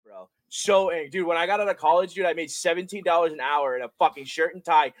bro. So angry. Dude, when I got out of college, dude, I made $17 an hour in a fucking shirt and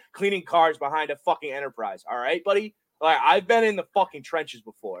tie cleaning cars behind a fucking Enterprise. All right, buddy? Like, I've been in the fucking trenches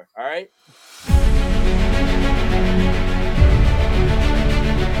before. All right?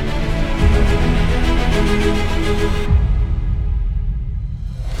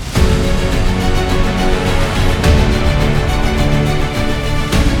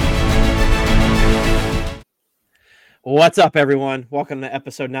 What's up, everyone? Welcome to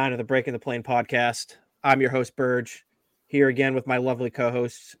episode 9 of the Breaking the Plane podcast. I'm your host, Burge, here again with my lovely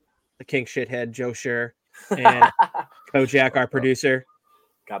co-hosts, the King Shithead, Joe Scher, and Kojak, our producer.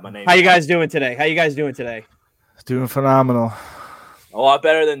 Got my name. How you guys doing today? Doing phenomenal. A lot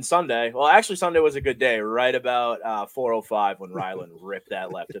better than Sunday. Well, actually, Sunday was a good day. Right about 4:05 when Rylan ripped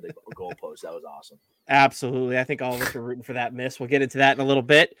that left of the goalpost. That was awesome. Absolutely. I think all of us are rooting for that miss. We'll get into that in a little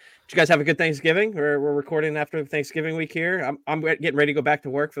bit. Did you guys have a good Thanksgiving? We're recording after Thanksgiving week here. I'm getting ready to go back to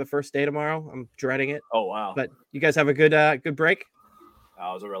work for the first day tomorrow. I'm dreading it. Oh, wow. But you guys have a good break? It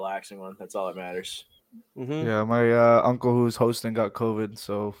was a relaxing one. That's all that matters. Mm-hmm. Yeah, my uncle who's hosting got COVID,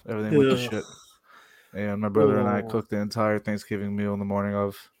 so everything went to shit. And my brother and I cooked the entire Thanksgiving meal in the morning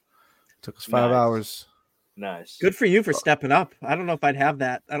of. Took us 5 hours. Nice. Good for you for stepping up. I don't know if I'd have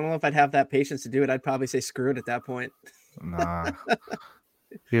that. I don't know if I'd have that patience to do it. I'd probably say screw it at that point. Nah.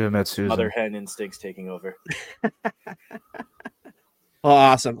 You haven't met Susan. Mother hen instincts taking over. Well,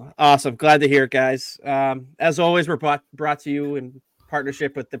 awesome. Glad to hear it, guys. As always, we're brought to you in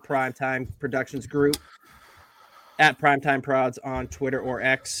partnership with the Primetime Productions Group at Primetime Prods on Twitter or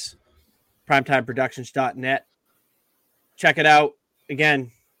X, primetimeproductions.net. Check it out.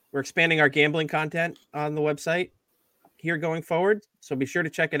 Again, we're expanding our gambling content on the website here going forward, so be sure to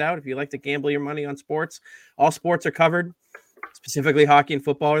check it out if you like to gamble your money on sports. All sports are covered, specifically hockey and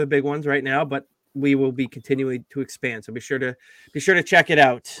football are the big ones right now, but we will be continuing to expand, so be sure to check it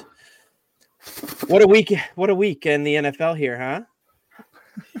out. What a week in the NFL here, huh?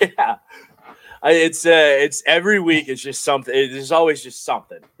 Yeah. It's every week. It's just something. There's always just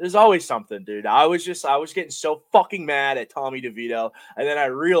something. There's always something, dude. I was getting so fucking mad at Tommy DeVito, and then I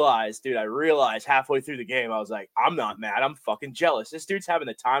realized halfway through the game, I was like, I'm not mad. I'm fucking jealous. This dude's having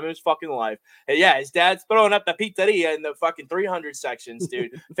the time of his fucking life. And yeah, his dad's throwing up the pizzeria in the fucking 300 sections,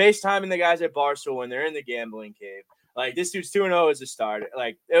 dude. FaceTiming the guys at Barstool when they're in the gambling cave. Like, this dude's 2-0 as a starter.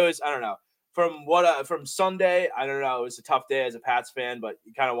 Like, it was, I don't know. From Sunday, I don't know. It was a tough day as a Pats fan, but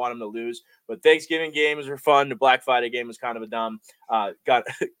you kind of want them to lose. But Thanksgiving games were fun. The Black Friday game was kind of a got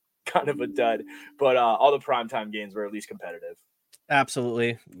kind of a dud. But all the primetime games were at least competitive.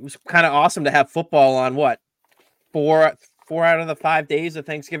 Absolutely, it was kind of awesome to have football on. What, four out of the 5 days of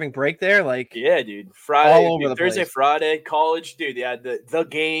Thanksgiving break there? Like, yeah, dude. Friday, all over the Thursday, place. Friday, college, dude. Yeah, the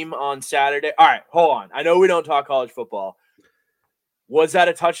game on Saturday. All right, hold on. I know we don't talk college football. Was that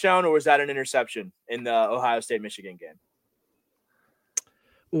a touchdown or was that an interception in the Ohio State-Michigan game?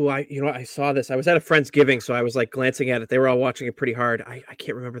 Oh, I saw this. I was at a friend's giving, so I was like glancing at it. They were all watching it pretty hard. I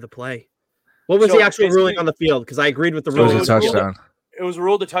can't remember the play. What was the actual ruling on the field? Because I agreed with the ruling. It was a touchdown. It was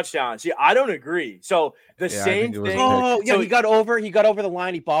ruled a touchdown. See, I don't agree. So same thing. Oh, yeah, he got over the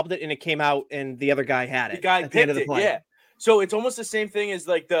line, he bobbled it, and it came out, and the other guy had it. The guy at the end of the play. Yeah. So it's almost the same thing as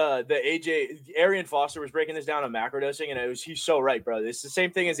like the AJ Arian Foster was breaking this down on macrodosing, and he's so right, bro. It's the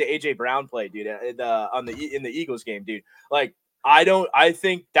same thing as the AJ Brown play, dude, in the Eagles game, dude. Like, I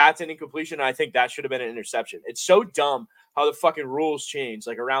think that's an incompletion, and I think that should have been an interception. It's so dumb how the fucking rules change,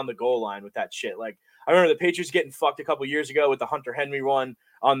 like around the goal line with that shit. Like, I remember the Patriots getting fucked a couple years ago with the Hunter Henry one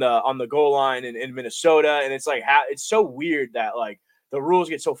on the goal line in Minnesota, and it's like it's so weird that like the rules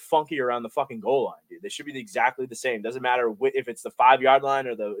get so funky around the fucking goal line, dude. They should be exactly the same. Doesn't matter if it's the 5-yard line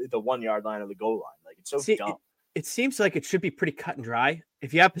or the 1-yard line or the goal line. Like, it's so dumb. It seems like it should be pretty cut and dry.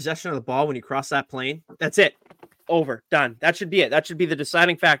 If you have possession of the ball when you cross that plane, that's it. Over. Done. That should be it. That should be the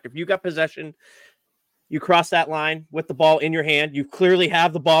deciding factor. If you got possession, you cross that line with the ball in your hand, you clearly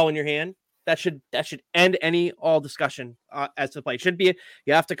have the ball in your hand. That should end all discussion as to play. It should be,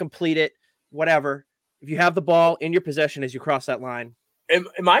 you have to complete it, whatever. If you have the ball in your possession as you cross that line. And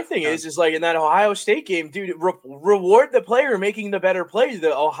my thing is like in that Ohio State game, dude, reward the player making the better play.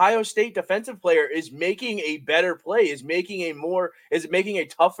 The Ohio State defensive player is making a better play, is making a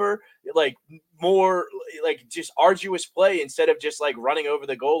tougher, like more like just arduous play instead of just like running over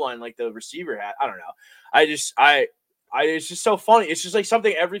the goal line like the receiver had. I don't know. It's just so funny. It's just like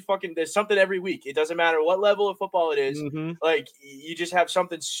there's something every week. It doesn't matter what level of football it is. Mm-hmm. Like, you just have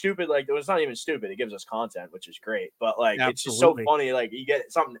something stupid. Like, it's not even stupid. It gives us content, which is great. But like, Absolutely. It's just so funny. Like, you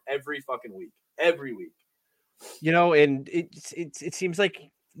get something every fucking week. Every week. And it seems like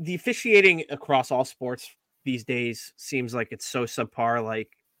the officiating across all sports these days seems like it's so subpar. Like,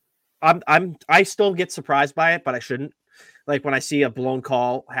 I still get surprised by it, but I shouldn't. Like when I see a blown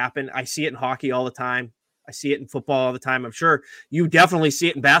call happen, I see it in hockey all the time. I see it in football all the time. I'm sure you definitely see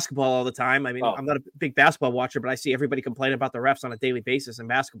it in basketball all the time. I mean, I'm not a big basketball watcher, but I see everybody complaining about the refs on a daily basis in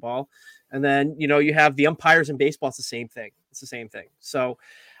basketball. And then, you have the umpires in baseball. It's the same thing. So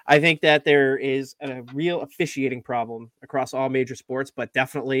I think that there is a real officiating problem across all major sports, but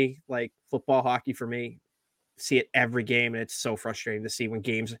definitely like football, hockey for me, see it every game, and it's so frustrating to see when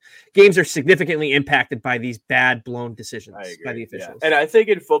games are significantly impacted by these bad blown decisions by the officials. Yeah. And I think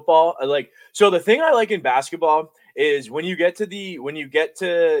in football, so the thing I like in basketball is when you get to the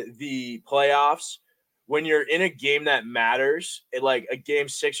playoffs, when you're in a game that matters, like a game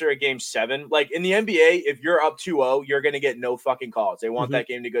 6 or a game 7, like in the NBA, if you're up 2-0, you're going to get no fucking calls. They want that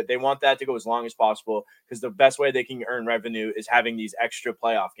game to go. They want that to go as long as possible because the best way they can earn revenue is having these extra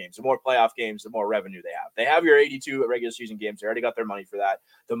playoff games. The more playoff games, the more revenue they have. They have your 82 regular season games. They already got their money for that.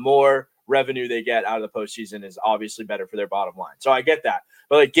 The more revenue they get out of the postseason is obviously better for their bottom line. So I get that.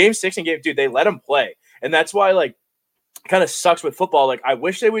 But like game 6 and game 2, they let them play. And that's why like it kind of sucks with football. Like I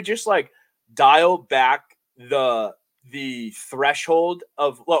wish they would just like dial back the threshold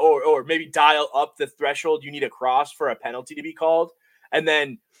of or maybe dial up the threshold you need to cross for a penalty to be called and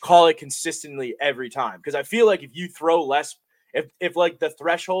then call it consistently every time. Because I feel like if you throw less, if like the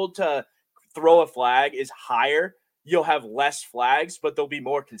threshold to throw a flag is higher, you'll have less flags, but they'll be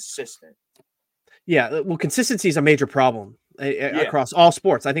more consistent. Yeah, well, consistency is a major problem across all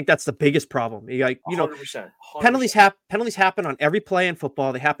sports. I think that's the biggest problem. 100%. Penalties happen on every play in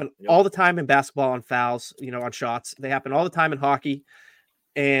football. They happen all the time in basketball on fouls, on shots. They happen all the time in hockey,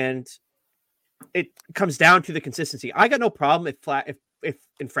 and it comes down to the consistency. I got no problem if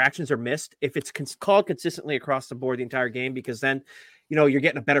infractions are missed, if it's called consistently across the board the entire game, because then you're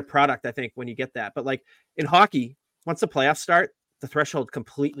getting a better product, I think, when you get that. But like in hockey, once the playoffs start, the threshold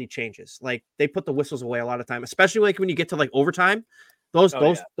completely changes. Like they put the whistles away a lot of time, especially like when you get to like overtime, those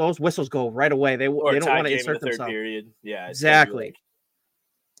whistles go right away. They don't want to insert the third themselves. Period. Yeah, exactly.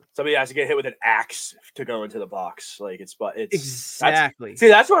 Somebody has to get hit with an axe to go into the box. Like it's exactly.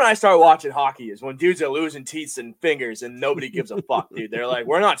 That's when I start watching hockey is when dudes are losing teeth and fingers and nobody gives a fuck, dude. They're like,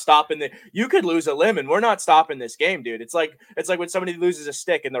 we're not stopping you could lose a limb and we're not stopping this game, dude. It's like when somebody loses a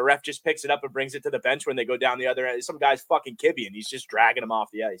stick and the ref just picks it up and brings it to the bench when they go down the other end. Some guy's fucking kibby and he's just dragging him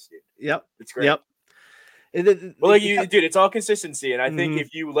off the ice, dude. Yep. It's great. Yep. Well, dude, it's all consistency, and I think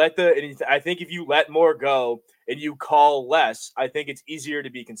if you let more go and you call less, I think it's easier to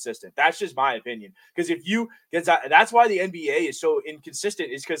be consistent. That's just my opinion. Because that's why the NBA is so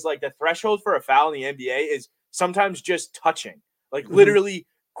inconsistent, is because like the threshold for a foul in the NBA is sometimes just touching, like literally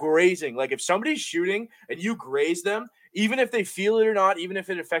grazing. Like if somebody's shooting and you graze them, even if they feel it or not, even if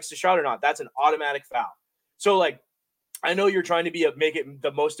it affects the shot or not, that's an automatic foul. So like, I know you're trying to make it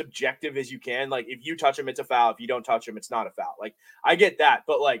the most objective as you can. Like if you touch him, it's a foul. If you don't touch him, it's not a foul. Like I get that,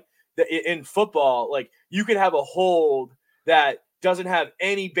 but like in football, like you could have a hold that doesn't have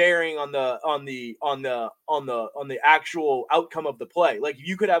any bearing on the actual outcome of the play. Like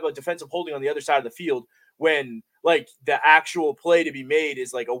you could have a defensive holding on the other side of the field when like the actual play to be made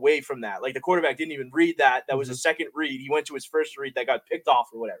is like away from that. Like the quarterback didn't even read that. That was a second read. He went to his first read that got picked off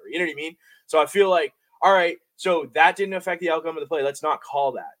or whatever. You know what I mean? So I feel like, all right, so that didn't affect the outcome of the play. Let's not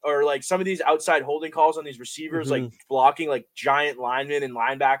call that. Or like some of these outside holding calls on these receivers, like blocking like giant linemen and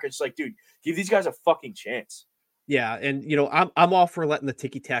linebackers. Like, dude, give these guys a fucking chance. Yeah, and I'm all for letting the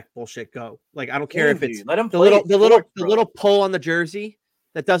ticky tack bullshit go. Like I don't care if it's let him the play little pull on the jersey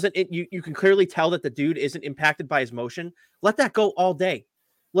that doesn't. You can clearly tell that the dude isn't impacted by his motion. Let that go all day.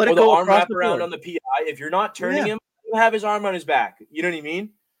 Let it go. The arm wrap around on the PI. If you're not turning him, you have his arm on his back. You know what I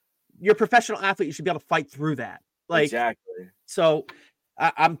mean? You're a professional athlete. You should be able to fight through that. Like exactly. So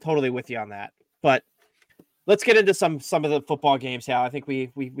I'm totally with you on that. But let's get into some of the football games. Hal, I think we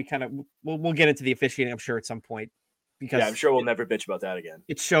kind of we'll get into the officiating, I'm sure, at some point. Because I'm sure we'll never bitch about that again.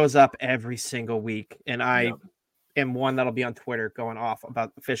 It shows up every single week, and I am one that'll be on Twitter going off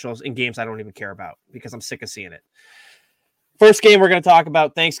about officials in games I don't even care about because I'm sick of seeing it. First game we're going to talk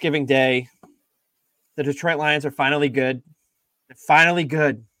about, Thanksgiving Day. The Detroit Lions are finally good. They're finally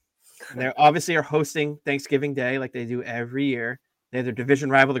good. They obviously are hosting Thanksgiving Day like they do every year. They have their division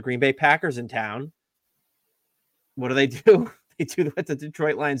rival, the Green Bay Packers, in town. What do? They do what the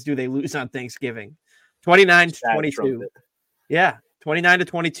Detroit Lions do. They lose on Thanksgiving. 29-22. Yeah,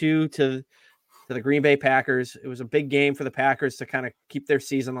 29-22 to the Green Bay Packers. It was a big game for the Packers to kind of keep their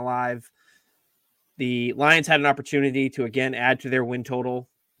season alive. The Lions had an opportunity to, again, add to their win total.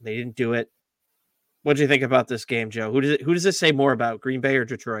 They didn't do it. What did you think about this game, Joe? Who does this say more about, Green Bay or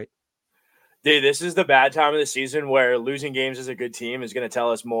Detroit? Dude, this is the bad time of the season where losing games as a good team is going to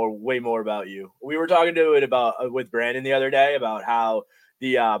tell us way more about you. We were talking to it about with Brandon the other day about how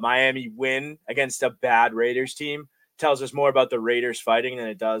the Miami win against a bad Raiders team tells us more about the Raiders fighting than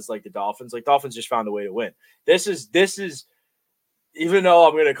it does like the Dolphins. Like Dolphins just found a way to win. This is even though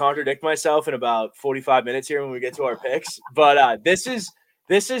I'm going to contradict myself in about 45 minutes here when we get to our picks, but this is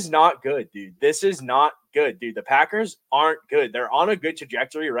not good, dude. This is not good, dude. The Packers aren't good. They're on a good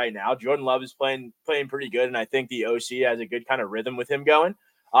trajectory right now. Jordan Love is playing pretty good, and I think the OC has a good kind of rhythm with him going.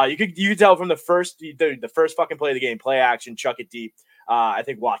 You could tell from the first fucking play of the game, play action, chuck it deep. I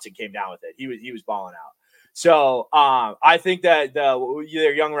think Watson came down with it. He was balling out. So I think that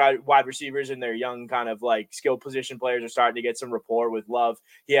their young wide receivers and their young kind of like skill position players are starting to get some rapport with Love.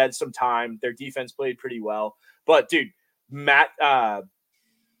 He had some time. Their defense played pretty well. But, dude,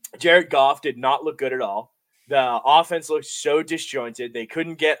 Jared Goff did not look good at all. The offense looked so disjointed. They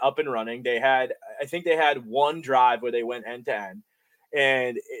couldn't get up and running. I think they had one drive where they went end to end.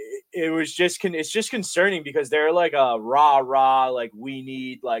 And it's just concerning because they're like a rah, like we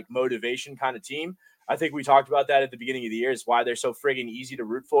need like motivation kind of team. I think we talked about that at the beginning of the year. It's why they're so friggin' easy to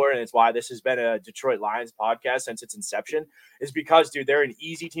root for. And it's why this has been a Detroit Lions podcast since its inception, is because, dude, they're an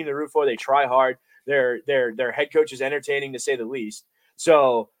easy team to root for. They try hard. Their head coach is entertaining to say the least.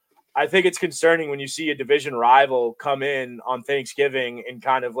 So I think it's concerning when you see a division rival come in on Thanksgiving and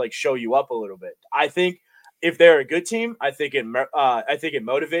kind of like show you up a little bit. I think if they're a good team, I think it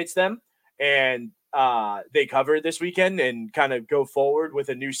motivates them, and they cover this weekend and kind of go forward with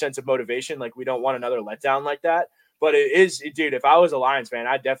a new sense of motivation. Like, we don't want another letdown like that. But dude, if I was a Lions fan,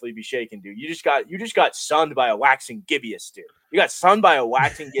 I'd definitely be shaking, dude. You just got sunned by a waxing gibbous, dude. You got sunned by a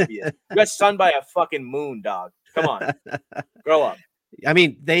waxing gibbous. You got sunned by a fucking moon, dog. Come on. Grow up. I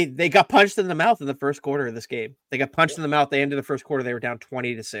mean, they got punched in the mouth in the first quarter of this game. They got punched in the mouth. They ended the first quarter. They were down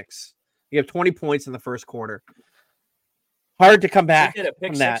 20-6. You have 20 points in the first quarter. Hard to come back. They did a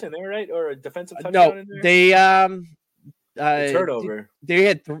pick six in there, right? Or a defensive touchdown no, in there? They turnover. They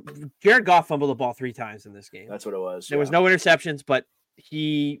had Jared Goff fumbled the ball 3 times in this game. That's what it was. There was no interceptions, but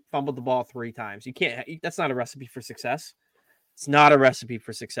he fumbled the ball 3 times. You can't. That's not a recipe for success. It's not a recipe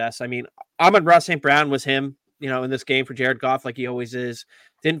for success. I mean, Amon-Ra St. Brown was him, in this game for Jared Goff, like he always is.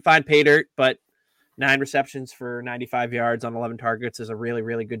 Didn't find pay dirt, but 9 receptions for 95 yards on 11 targets is a really,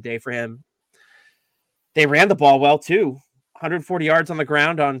 really good day for him. They ran the ball well too. 140 yards on the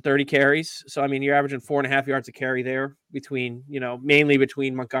ground on 30 carries. So, I mean, you're averaging 4.5 yards a carry there between, mainly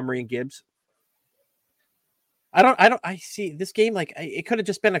between Montgomery and Gibbs. I see this game, like it could have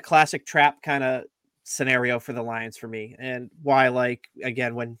just been a classic trap kind of scenario for the Lions for me. And why, like,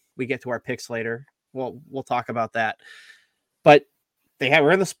 again, when we get to our picks later, we'll talk about that. But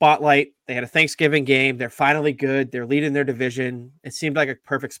we're in the spotlight. They had a Thanksgiving game. They're finally good. They're leading their division. It seemed like a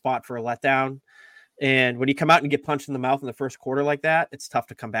perfect spot for a letdown. And when you come out and get punched in the mouth in the first quarter like that, it's tough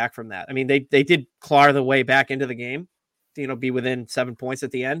to come back from that. I mean, they did claw their way back into the game, be within 7 points at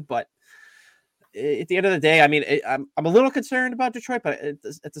the end. But at the end of the day, I mean, I'm a little concerned about Detroit, but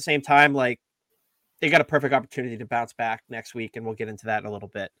at the same time, like, they got a perfect opportunity to bounce back next week, and we'll get into that in a little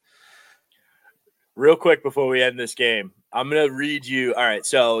bit. Real quick before we end this game, I'm going to read you. All right,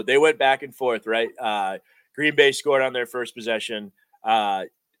 so they went back and forth, right? Green Bay scored on their first possession.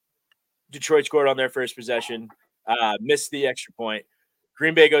 Detroit scored on their first possession, missed the extra point.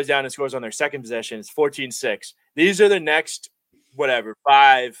 Green Bay goes down and scores on their second possession. It's 14-6. These are the next,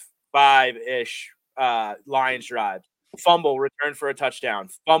 five-ish Lions drive. Fumble, return for a touchdown.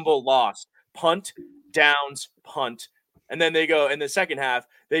 Fumble, lost. Punt, downs, punt. And then they go in the second half,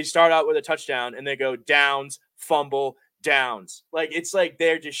 they start out with a touchdown and they go downs, fumble, downs. Like, it's like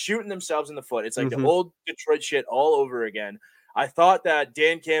they're just shooting themselves in the foot. It's like the old Detroit shit all over again. I thought that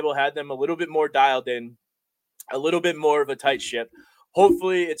Dan Campbell had them a little bit more dialed in, a little bit more of a tight ship.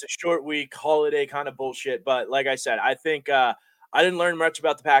 Hopefully it's a short week, holiday kind of bullshit. But like I said, I think I didn't learn much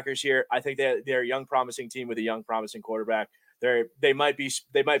about the Packers here. I think they're a young, promising team with a young, promising quarterback. They might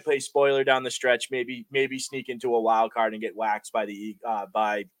play spoiler down the stretch, maybe sneak into a wild card and get waxed by the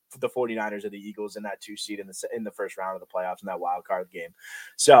 49ers or the Eagles in that 2 seed in the first round of the playoffs in that wild card game.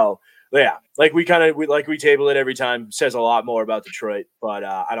 So yeah, like we table it every time, says a lot more about Detroit, but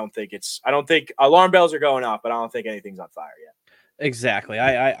I don't think alarm bells are going off, but I don't think anything's on fire yet. Exactly.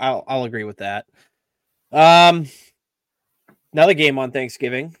 I'll agree with that. Another game on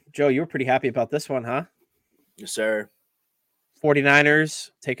Thanksgiving. Joe, you were pretty happy about this one, huh? Yes, sir. 49ers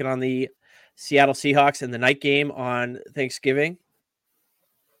taking on the Seattle Seahawks in the night game on Thanksgiving.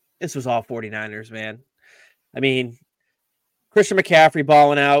 This was all 49ers, man. I mean, Christian McCaffrey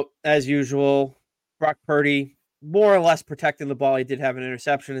balling out as usual. Brock Purdy more or less protecting the ball. He did have an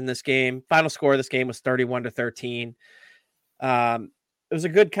interception in this game. Final score of this game was 31-13. It was a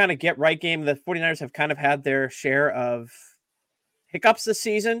good kind of get right game. The 49ers have kind of had their share of hiccups this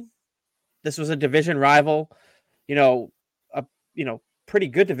season. This was a division rival, pretty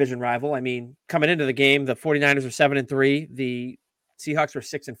good division rival. I mean, coming into the game, the 49ers are 7-3. The Seahawks were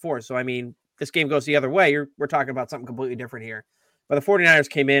 6-4. So, I mean, this game goes the other way. We're talking about something completely different here. But the 49ers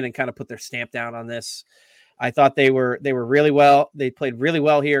came in and kind of put their stamp down on this. I thought they were really well. They played really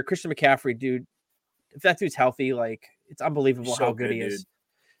well here. Christian McCaffrey, dude, if that dude's healthy, like, it's unbelievable how good he is. Dude.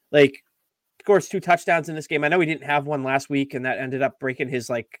 Like, scores 2 touchdowns in this game. I know he didn't have one last week, and that ended up breaking his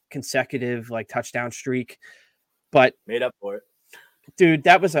like consecutive like touchdown streak. But made up for it. Dude,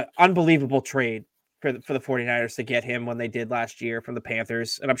 that was an unbelievable trade for the 49ers to get him when they did last year from the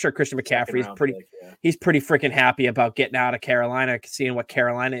Panthers. And I'm sure Christian McCaffrey is he's pretty freaking happy about getting out of Carolina, seeing what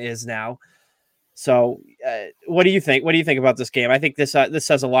Carolina is now. So what do you think? What do you think about this game? I think this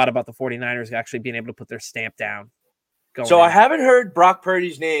says a lot about the 49ers actually being able to put their stamp down. I haven't heard Brock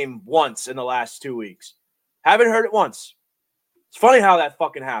Purdy's name once in the last 2 weeks. Haven't heard it once. It's funny how that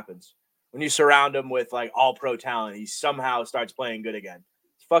fucking happens. When you surround him with like all pro talent, he somehow starts playing good again.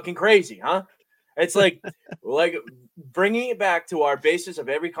 It's fucking crazy, huh? It's like bringing it back to our basis of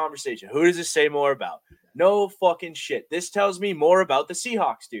every conversation. Who does this say more about? No fucking shit. This tells me more about the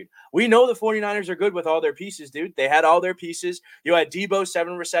Seahawks, dude. We know the 49ers are good with all their pieces, dude. They had all their pieces. You had Debo,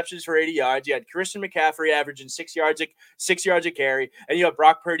 7 receptions for 80 yards. You had Christian McCaffrey averaging 6 yards a carry. And you have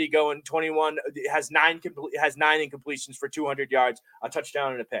Brock Purdy going 21, has 9 incompletions for 200 yards, a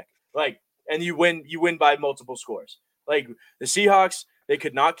touchdown and a pick. Like, and you win by multiple scores. Like, the Seahawks, they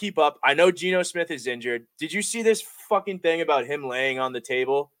could not keep up. I know Geno Smith is injured. Did you see this fucking thing about him laying on the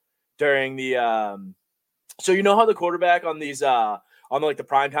table during the so you know how the quarterback on these on like the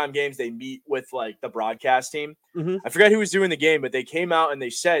primetime games, they meet with like the broadcast team? Mm-hmm. I forget who was doing the game, but they came out and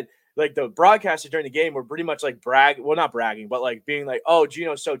they said like the broadcasters during the game were pretty much like not bragging, but like being like, oh,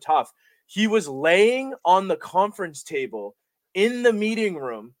 Geno's so tough. He was laying on the conference table in the meeting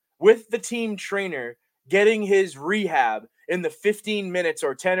room with the team trainer, getting his rehab in the 15 minutes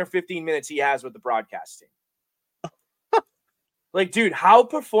or 10 or 15 minutes he has with the broadcast team. Like, dude, how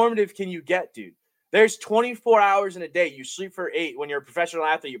performative can you get, dude? There's 24 hours in a day. You sleep for 8. When you're a professional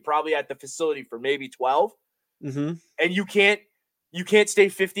athlete, you're probably at the facility for maybe 12. Mm-hmm. And you can't stay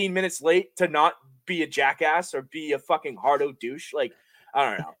 15 minutes late to not be a jackass or be a fucking hardo douche. Like,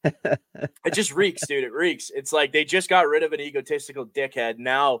 I don't know. It just reeks, dude. It reeks. It's like they just got rid of an egotistical dickhead.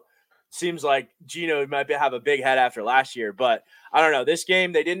 Now seems like Geno might have a big head after last year, but I don't know. This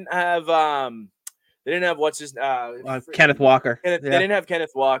game, they didn't have what's his Kenneth Walker. They didn't have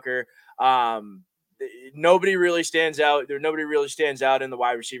Kenneth Walker. Nobody really stands out. Nobody really stands out in the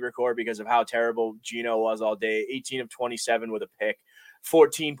wide receiver core because of how terrible Geno was all day. 18 of 27 with a pick,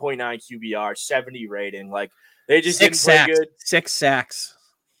 14.9 QBR, 70 rating. Like, they just didn't play good. 6 sacks.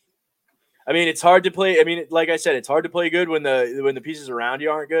 I mean, it's hard to play. I mean, like I said, it's hard to play good when the pieces around you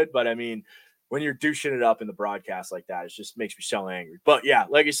aren't good. But I mean, when you're douching it up in the broadcast like that, it just makes me so angry. But yeah,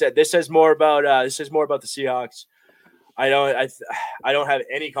 like I said, this says more about the Seahawks. I don't have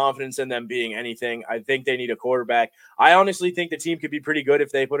any confidence in them being anything. I think they need a quarterback. I honestly think the team could be pretty good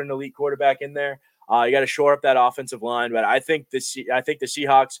if they put an elite quarterback in there. You got to shore up that offensive line, but I think the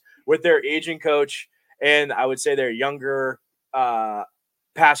Seahawks, with their aging coach and I would say their younger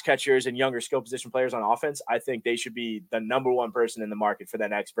pass catchers and younger skill position players on offense, I think they should be the number one person in the market for that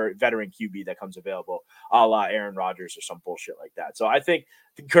next veteran QB that comes available, a la Aaron Rodgers or some bullshit like that. So I think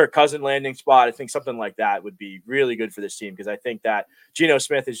the Kirk Cousins landing spot, I think something like that would be really good for this team, because I think that Geno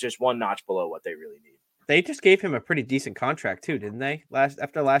Smith is just one notch below what they really need. They just gave him a pretty decent contract too, didn't they?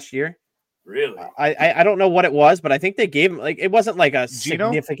 After last year. Really? I don't know what it was, but I think they gave him, like, it wasn't like a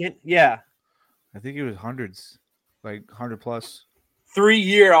significant. Yeah. I think it was hundreds, like 100 plus.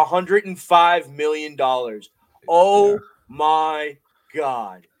 3-year, $105 million. Oh, yeah. My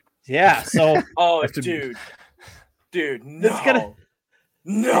God. Yeah. So, dude, no.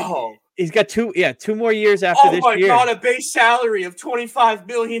 No. He's got two more years after this year. Oh my God, a base salary of $25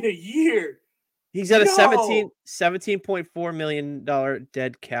 million a year. He's got a $17.4 million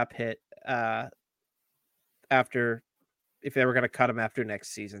dead cap hit after, if they were going to cut him after next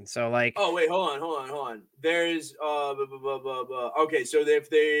season. So, like, oh wait, hold on. There's okay,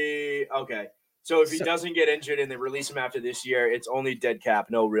 so if he doesn't get injured and they release him after this year, it's only dead cap,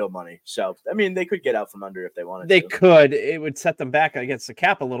 no real money. So I mean, they could get out from under if they wanted. They could. It would set them back against the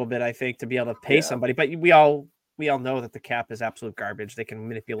cap a little bit, I think, to be able to pay somebody. But we all know that the cap is absolute garbage. They can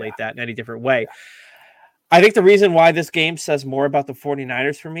manipulate that in any different way. Yeah. I think the reason why this game says more about the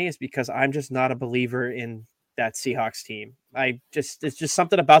 49ers for me is because I'm just not a believer in that Seahawks team. It's just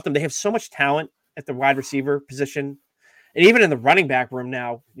something about them. They have so much talent at the wide receiver position. And even in the running back room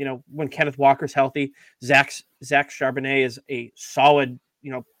now, when Kenneth Walker's healthy, Zach Charbonnet is a solid,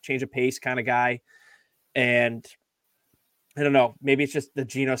 change of pace kind of guy. And I don't know, maybe it's just the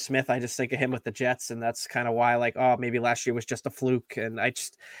Geno Smith. I just think of him with the Jets, and that's kind of why, maybe last year was just a fluke. And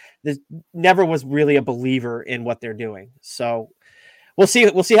never was really a believer in what they're doing. So we'll see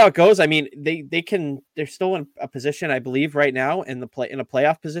how it goes. I mean, they're still in a position, I believe, right now in a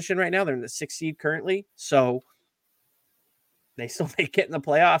playoff position right now. They're in the 6th seed currently. So they still may get in the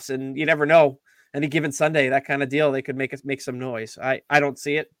playoffs, and you never know. Any given Sunday, that kind of deal, they could make some noise. I don't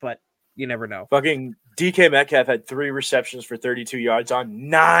see it, but you never know. Fucking DK Metcalf had 3 receptions for 32 yards on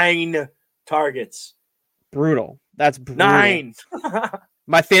 9 targets. Brutal. That's brutal. 9.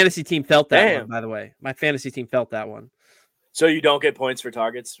 My fantasy team felt that Damn. one, by the way. My fantasy team felt that one. So you don't get points for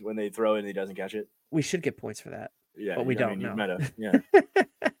targets when they throw it and he doesn't catch it? We should get points for that. Yeah, but we don't know. Yeah.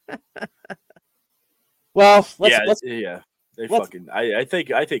 Well, I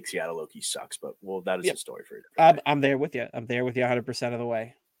think Seattle low-key sucks, but that is a story for it. I'm there with you. I'm there with you 100% of the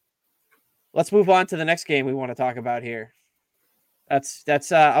way. Let's move on to the next game we want to talk about here.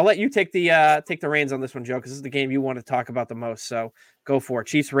 That's I'll let you take the reins on this one, Joe, because this is the game you want to talk about the most. So go for it.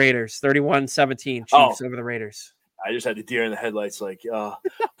 Chiefs Raiders 31-17. Chiefs over the Raiders. I just had the deer in the headlights. So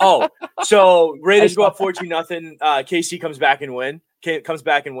Raiders go up 14-0. KC comes back and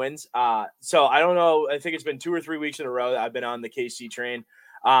wins. So I don't know. I think it's been 2 or 3 weeks in a row that I've been on the KC train.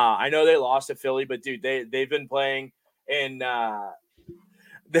 I know they lost to Philly, but dude, they've been playing in.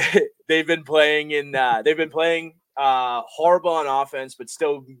 They've been playing horrible on offense, but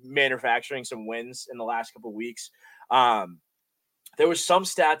still manufacturing some wins in the last couple of weeks. There was some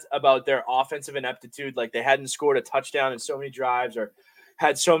stats about their offensive ineptitude, like they hadn't scored a touchdown in so many drives or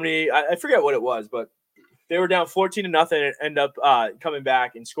had so many. I forget what it was, but they were down 14-0 and end up coming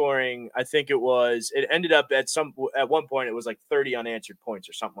back and scoring. I think it ended up at one point it was like 30 unanswered points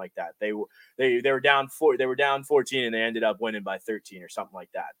or something like that. They were down 14 and they ended up winning by 13 or something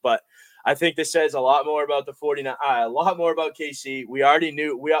like that. But I think this says a lot more about the 49, a lot more about KC. We already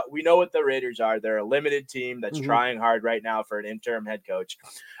knew we know what the Raiders are. They're a limited team that's trying hard right now for an interim head coach.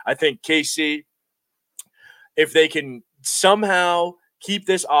 I think KC, if they can somehow keep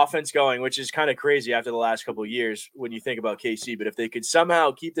this offense going, which is kind of crazy after the last couple of years when you think about KC, but if they could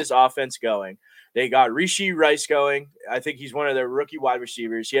somehow keep this offense going, they got Rishi Rice going. I think he's one of their rookie wide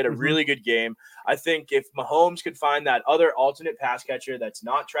receivers. He had a really good game. I think if Mahomes could find that other alternate pass catcher that's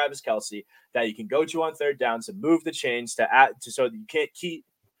not Travis Kelce that you can go to on third down to move the chains so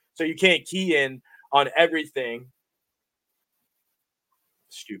you can't key in on everything.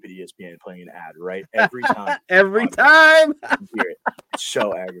 Stupid ESPN playing an ad right every time. Every time. Hear it. It's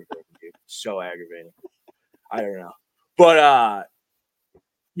so aggravating, dude. So aggravating. I don't know. But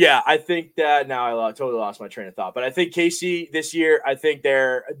yeah, I think that now I totally lost my train of thought. But I think KC this year, I think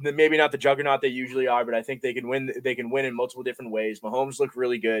they're maybe not the juggernaut they usually are, but I think they can win. They can win in multiple different ways. Mahomes look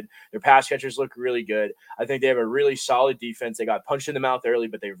really good. Their pass catchers look really good. I think they have a really solid defense. They got punched in the mouth early,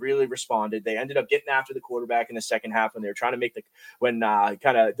 but they really responded. They ended up getting after the quarterback in the second half when they were trying to make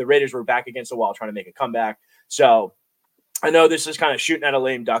the Raiders were back against the wall trying to make a comeback. So I know this is kind of shooting at a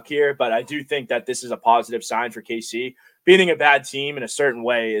lame duck here, but I do think that this is a positive sign for KC. Beating a bad team in a certain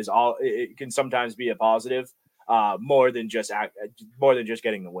way it can sometimes be a positive, more than just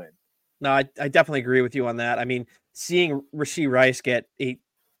getting the win. No, I definitely agree with you on that. I mean, seeing Rishi Rice get 8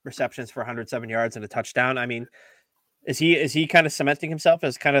 receptions for 107 yards and a touchdown. I mean, is he kind of cementing himself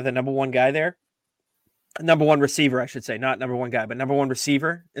as kind of the number one guy there? Number one receiver, I should say, not number one guy, but number one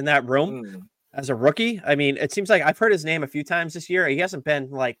receiver in that room as a rookie. I mean, it seems like I've heard his name a few times this year. He hasn't been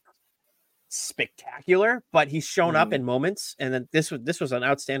like spectacular, but he's shown up in moments, and then this was an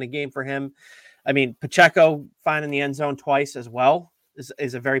outstanding game for him. I mean, Pacheco finding the end zone twice as well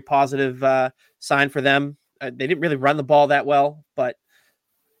is a very positive sign for them. They didn't really run the ball that well, but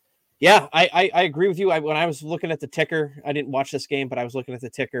yeah, I agree with you. When I was looking at the ticker, I didn't watch this game, but I was looking at the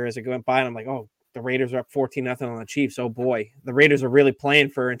ticker as it went by, and I'm like, oh, the Raiders are up 14-0 on the Chiefs. Oh boy, the Raiders are really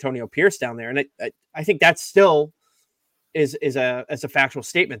playing for Antonio Pierce down there, and I think that's still is a factual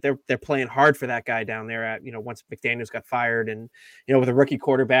statement. They're playing hard for that guy down there at, once McDaniels got fired and, with a rookie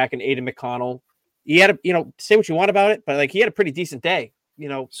quarterback and Aiden McConnell, he had say what you want about it, but like he had a pretty decent day,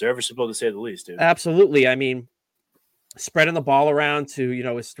 serviceable to say the least, dude. Absolutely. I mean, spreading the ball around to,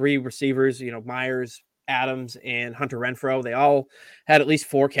 his 3 receivers, Myers, Adams, and Hunter Renfrow, they all had at least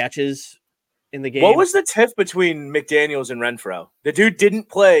 4 catches in the game. What was the tiff between McDaniels and Renfrow? The dude didn't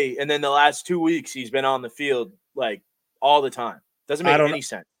play, and then the last 2 weeks he's been on the field like all the time. Doesn't make any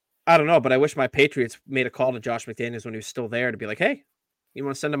sense. I don't know, but I wish my Patriots made a call to Josh McDaniels when he was still there to be like, hey, you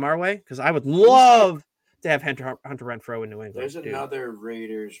want to send him our way? Because I would love to have Hunter Renfrow in New England. There's another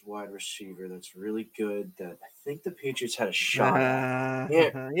Raiders wide receiver that's really good that I think the Patriots had a shot at.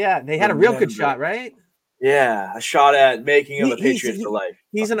 Yeah, they had a real good shot, right? Yeah, a shot at making him a Patriot for life.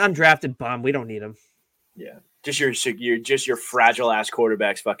 He's an undrafted bum. We don't need him. Yeah, just your fragile ass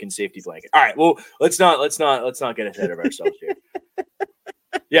quarterback's fucking safety blanket. All right, well, let's not get ahead of ourselves here.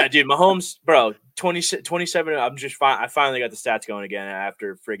 Yeah, dude, Mahomes, bro, 27. I'm just fine. I finally got the stats going again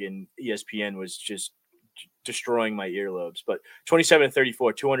after friggin' ESPN was just destroying my earlobes. But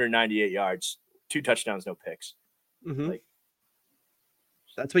 27-34, 298 yards, 2 touchdowns, no picks. Mm-hmm. Like,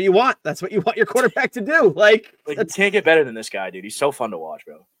 that's what you want. That's what you want your quarterback to do. Like you can't get better than this guy, dude. He's so fun to watch,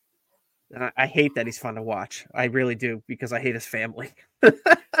 bro. I hate that he's fun to watch. I really do because I hate his family. Dude,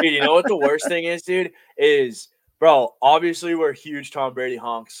 you know what the worst thing is, dude? Bro, obviously we're huge Tom Brady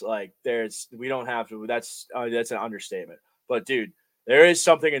honks. Like, we don't have to. That's an understatement. But dude, there is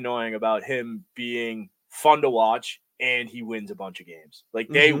something annoying about him being fun to watch, and he wins a bunch of games. Like,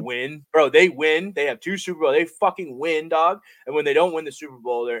 they win, bro. They win. They have 2 Super Bowl. They fucking win, dog. And when they don't win the Super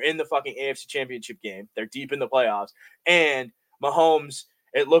Bowl, they're in the fucking AFC Championship game. They're deep in the playoffs. And Mahomes,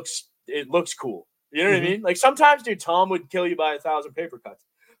 it looks cool. You know what I mean? Like, sometimes, dude, Tom would kill you by 1,000 paper cuts.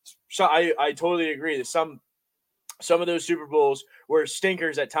 So I totally agree. There's some of those Super Bowls were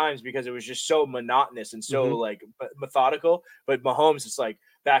stinkers at times because it was just so monotonous and so like methodical. But Mahomes is like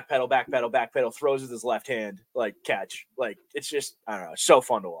backpedal, throws with his left hand, like catch. Like, it's just, I don't know, so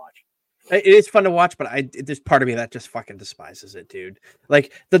fun to watch. It is fun to watch, but there's part of me that just fucking despises it, dude.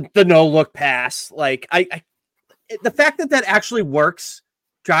 Like the no look pass. Like the fact that actually works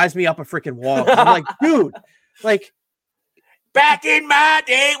drives me up a freaking wall. I'm like, dude, like back in my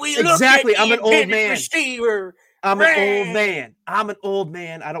day, we exactly. I'm an old man. Receiver. I'm an old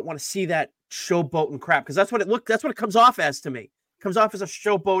man. I don't want to see that showboating crap because that's what it comes off as to me. It comes off as a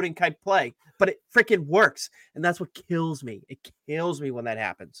showboating type play, but it freaking works, and that's what kills me. It kills me when that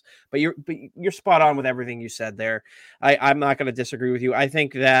happens. But you're spot on with everything you said there. I'm not going to disagree with you. I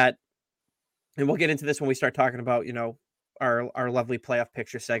think that, and we'll get into this when we start talking about our lovely playoff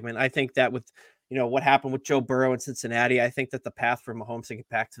picture segment. I think that with what happened with Joe Burrow in Cincinnati, I think that the path for Mahomes to get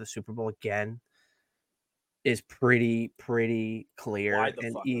back to the Super Bowl again is pretty clear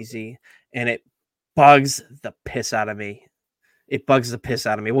and easy, and it bugs the piss out of me.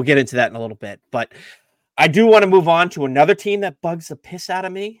 We'll get into that in a little bit, but I do want to move on to another team that bugs the piss out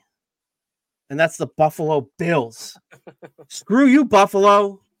of me, and that's the Buffalo Bills. Screw you,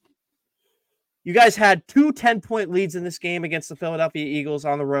 Buffalo. You guys had 2 10-point leads in this game against the Philadelphia Eagles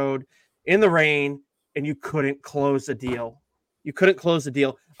on the road in the rain, and you couldn't close the deal.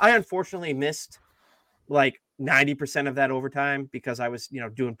 I unfortunately missed like 90% of that overtime because I was,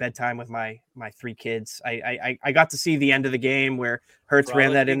 doing bedtime with my 3 kids. I got to see the end of the game where Hurts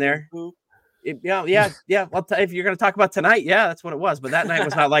ran that in there. Yeah. Well, if you're going to talk about tonight, yeah, that's what it was. But that night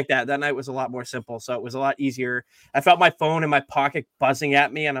was not like that. That night was a lot more simple. So it was a lot easier. I felt my phone in my pocket buzzing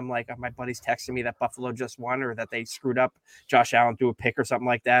at me. And I'm like, my buddy's texting me that Buffalo just won or that they screwed up. Josh Allen threw a pick or something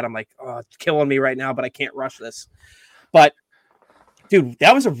like that. I'm like, oh, it's killing me right now, but I can't rush this. But dude,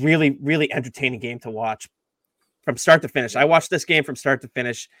 that was a really, really entertaining game to watch from start to finish. I watched this game from start to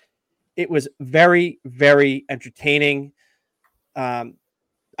finish. It was very, very entertaining.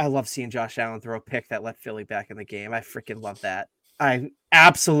 I love seeing Josh Allen throw a pick that let Philly back in the game. I freaking love that. I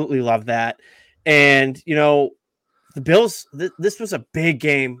absolutely love that. And, the Bills, this was a big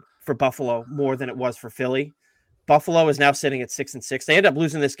game for Buffalo more than it was for Philly. Buffalo is now sitting at 6-6. They ended up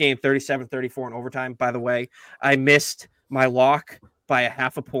losing this game 37-34 in overtime, by the way. I missed my lock by a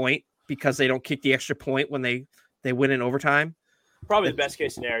half a point because they don't kick the extra point when they win in overtime. Probably the best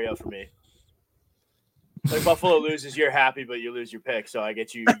case scenario for me. Like, Buffalo loses, you're happy, but you lose your pick, so I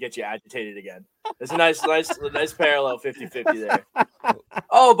get you agitated again. It's a nice parallel 50-50 there.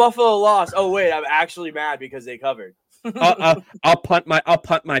 Oh, Buffalo lost. Oh wait, I'm actually mad because they covered. I'll punt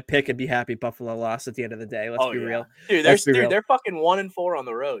my pick and be happy Buffalo lost at the end of the day. Let's be real. Dude, they're fucking 1-4 on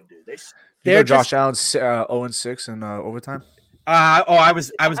the road, dude. They're Josh Allen's 0-6 in overtime. I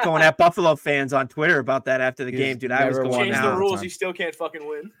was going at Buffalo fans on Twitter about that after the game, dude. I was going change the rules. He still can't fucking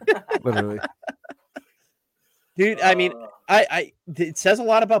win. Literally. Dude, I mean, it says a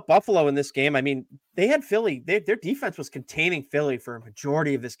lot about Buffalo in this game. I mean, they had Philly. Their defense was containing Philly for a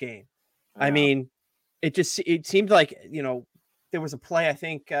majority of this game. I mean, it seemed like, there was a play, I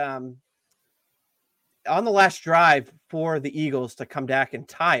think, on the last drive for the Eagles to come back and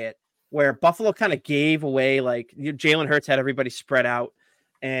tie it, where Buffalo kind of gave away, like Jalen Hurts had everybody spread out,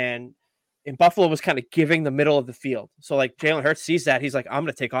 and And Buffalo was kind of giving the middle of the field. So like Jalen Hurts sees that. He's like, I'm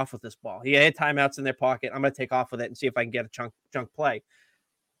going to take off with this ball. He had timeouts in their pocket. I'm going to take off with it and see if I can get a chunk play.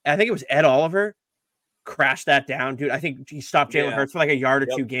 And I think it was Ed Oliver crashed that down, dude. I think he stopped Jalen Hurts for like a yard or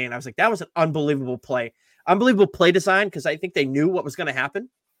two gain. I was like, that was an unbelievable play. Unbelievable play design because I think they knew what was going to happen.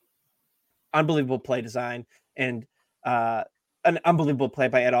 Unbelievable play design and an unbelievable play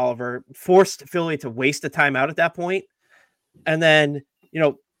by Ed Oliver. Forced Philly to waste a timeout at that point. And then,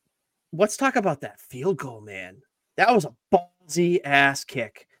 let's talk about that field goal, man. That was a ballsy ass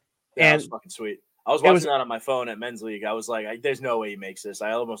kick. Yeah, and that was fucking sweet. I was watching that on my phone at Men's League. I was like, there's no way he makes this.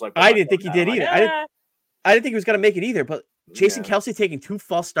 I almost like. I didn't think he did either. I didn't think he was going to make it either. But Jason Kelce taking 2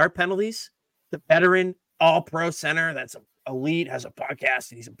 false start penalties. The veteran all-pro center that's elite, has a podcast,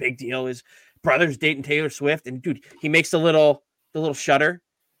 and he's a big deal. His brother's dating Taylor Swift. And, dude, he makes the little shudder.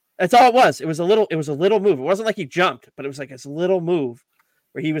 That's all it was. It was a little move. It wasn't like he jumped, but it was like this little move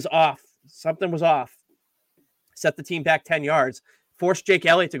where he was off. Something was off. Set the team back 10 yards. Forced Jake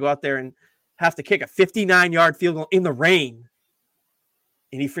Elliott to go out there and have to kick a 59-yard field goal in the rain.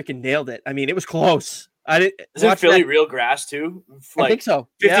 And he freaking nailed it. I mean, it was close. Isn't Philly real grass too? Like, I think so.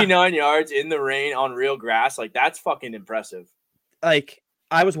 59 yards in the rain on real grass. Like, that's fucking impressive. Like,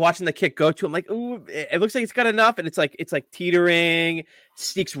 I was watching the kick go to him, like, ooh, it looks like it's got enough. And it's like teetering,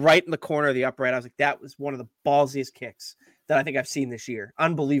 sneaks right in the corner of the upright. I was like, that was one of the ballsiest kicks that I think I've seen this year.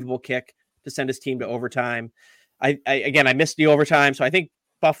 Unbelievable kick to send his team to overtime. I missed the overtime. So I think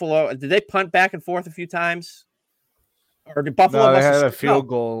Buffalo, did they punt back and forth a few times? Or did Buffalo? No, they had a field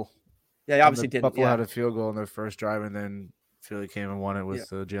goal. Yeah, they obviously did. Buffalo had a field goal in their first drive, and then Philly came and won it with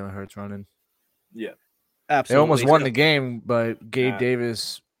Jalen Hurts running. Yeah. Absolutely. They almost won the game, but Gabe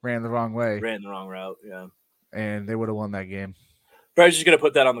Davis ran the wrong way. Ran the wrong route, yeah. And they would have won that game. Brad's just going to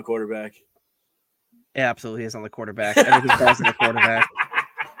put that on the quarterback. It absolutely is on the quarterback. Everything falls on the quarterback.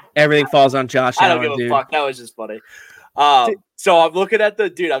 Everything falls on Josh Allen, I don't give a fuck. That was just funny. So I'm looking at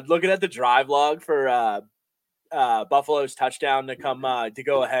the drive log for Buffalo's touchdown to come to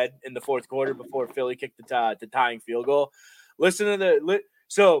go ahead in the fourth quarter before Philly kicked the tying field goal. Listen to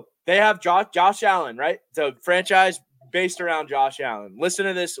so they have Josh Allen, right? So franchise based around Josh Allen. Listen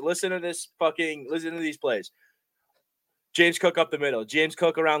to this. Listen to these plays. James Cook up the middle. James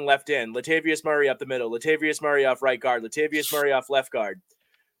Cook around left end. Latavius Murray up the middle. Latavius Murray off right guard. Latavius Murray off left guard.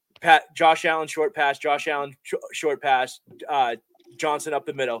 Josh Allen short pass. Josh Allen short pass. Johnson up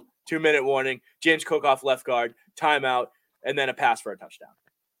the middle. 2-minute warning. James Cook off left guard. Timeout. And then a pass for a touchdown.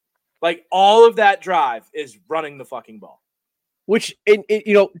 Like, all of that drive is running the fucking ball. Which,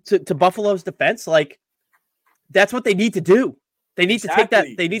 to Buffalo's defense, like, that's what they need to do. They need to take that.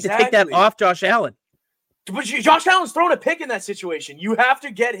 They need to take that off Josh Allen. But Josh Allen's throwing a pick in that situation. You have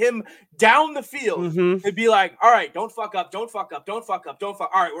to get him down the field and be like, all right, don't fuck up, don't fuck up, don't fuck up, don't fuck.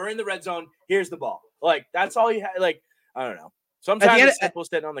 All right, we're in the red zone. Here's the ball. Like, that's all you have. Like, I don't know. Sometimes it's simple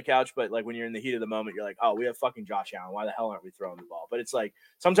sitting on the couch, but like when you're in the heat of the moment, you're like, oh, we have fucking Josh Allen. Why the hell aren't we throwing the ball? But it's like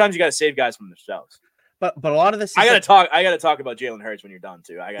sometimes you got to save guys from themselves. But a lot of this, I gotta talk about Jalen Hurts when you're done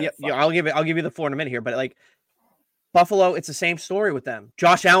too. I'll give you the floor in a minute here. But like Buffalo, it's the same story with them.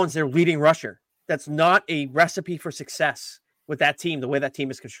 Josh Allen's their leading rusher. That's not a recipe for success with that team. The way that team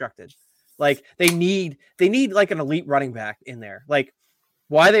is constructed, like they need like an elite running back in there. Like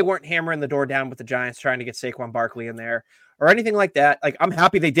why they weren't hammering the door down with the Giants trying to get Saquon Barkley in there or anything like that. Like I'm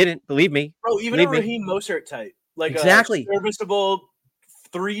happy they didn't. Believe me, bro. Even a Raheem Mostert type, like exactly a serviceable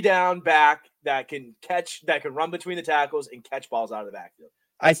 3-down back that can run between the tackles and catch balls out of the backfield.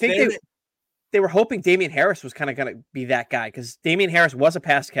 I think they were hoping Damian Harris was kind of going to be that guy because Damian Harris was a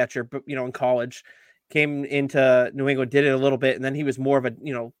pass catcher, but in college, came into New England, did it a little bit, and then he was more of a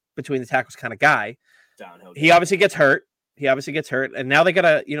between the tackles kind of guy. Downhill. He obviously gets hurt. And now they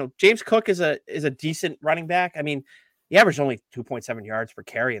got James Cook is a decent running back. I mean, he averaged only 2.7 yards per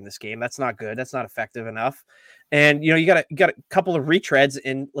carry in this game. That's not good. That's not effective enough. And you got a couple of retreads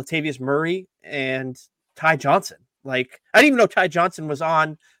in Latavius Murray and Ty Johnson. Like I didn't even know Ty Johnson was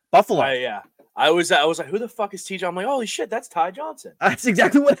on Buffalo. Yeah. I was like, who the fuck is TJ? I'm like, holy shit, that's Ty Johnson. That's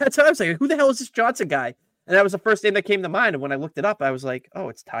exactly what I was saying. Who the hell is this Johnson guy? And that was the first name that came to mind. And when I looked it up, I was like, oh,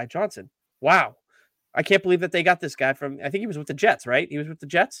 it's Ty Johnson. Wow. I can't believe that they got this guy from, I think he was with the Jets, right? He was with the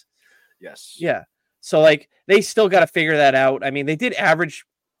Jets? Yes. Yeah. So, like, they still got to figure that out. I mean, they did average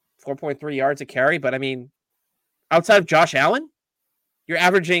 4.3 yards a carry, but I mean, outside of Josh Allen, you're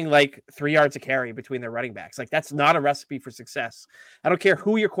averaging like 3 yards a carry between their running backs. Like, that's not a recipe for success. I don't care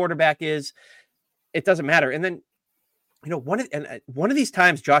who your quarterback is. It doesn't matter. And then, one of these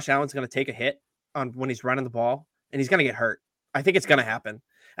times, Josh Allen's going to take a hit on when he's running the ball, and he's going to get hurt. I think it's going to happen.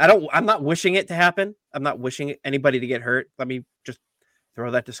 I'm not wishing it to happen. I'm not wishing anybody to get hurt. Let me just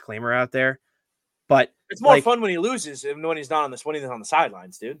throw that disclaimer out there. But it's more fun when he loses than when he's not on when he's on the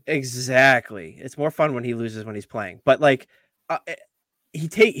sidelines, dude. Exactly. It's more fun when he loses when he's playing. But like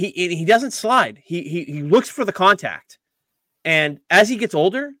he doesn't slide. He looks for the contact. And as he gets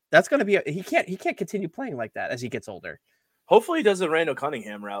older, that's going to be he can't continue playing like that as he gets older. Hopefully he does the Randall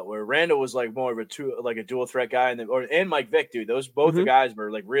Cunningham route where Randall was like more of a dual threat guy, and Mike Vick, dude. Those both the guys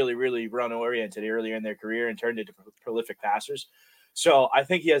were like really, really run oriented earlier in their career and turned into prolific passers. So I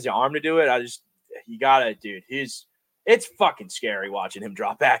think he has the arm to do it. You gotta, dude. It's fucking scary watching him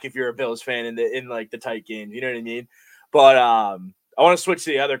drop back if you're a Bills fan in like the tight games. You know what I mean? But I want to switch to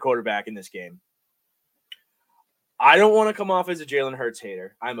the other quarterback in this game. I don't want to come off as a Jalen Hurts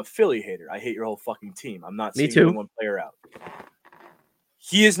hater. I'm a Philly hater. I hate your whole fucking team. I'm not seeing one player out.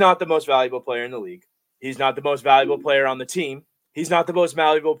 He is not the most valuable player in the league. He's not the most valuable player on the team. He's not the most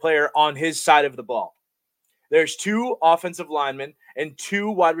valuable player on his side of the ball. There's 2 offensive linemen and 2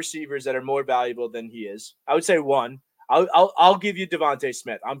 wide receivers that are more valuable than he is. I would say 1. I'll give you Devontae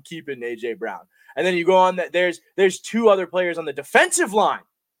Smith. I'm keeping AJ Brown. And then you go on that there's 2 other players on the defensive line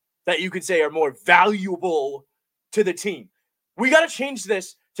that you could say are more valuable to the team. We got to change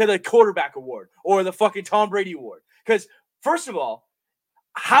this to the quarterback award or the fucking Tom Brady award. Because first of all,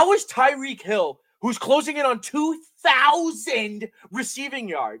 how is Tyreek Hill, who's closing in on 2,000 receiving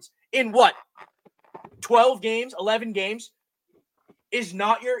yards in what? 12 games, 11 games, is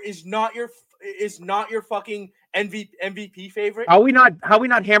not your fucking MVP favorite? How are we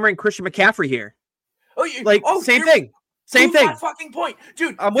not hammering Christian McCaffrey here? Same thing. Fucking point,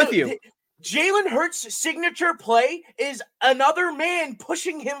 dude. I'm with you. Jalen Hurts' signature play is another man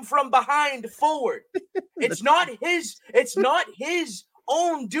pushing him from behind forward. It's not his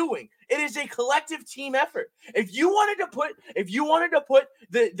own doing. It is a collective team effort. If you wanted to put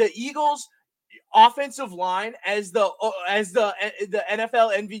the Eagles offensive line as the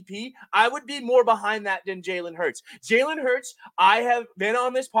NFL MVP, I would be more behind that than Jalen Hurts. Jalen Hurts, I have been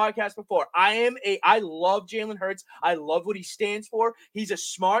on this podcast before. I love Jalen Hurts. I love what he stands for. He's a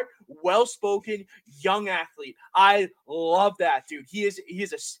smart, well-spoken young athlete. I love that dude. He is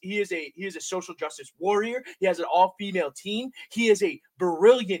a social justice warrior. He has an all-female team. He is a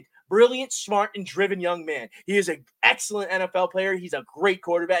brilliant, smart, and driven young man. He is an excellent NFL player. He's a great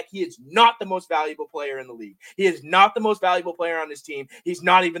quarterback. He is not the most valuable player in the league. He is not the most valuable player on his team. He's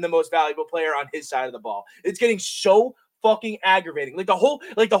not even the most valuable player on his side of the ball. It's getting so fucking aggravating. Like the whole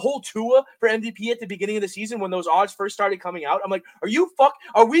Tua for MVP at the beginning of the season when those odds first started coming out. I'm like,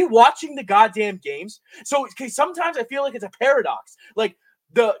 are we watching the goddamn games? So sometimes I feel like it's a paradox. Like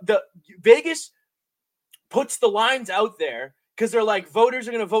the Vegas puts the lines out there because they're like, voters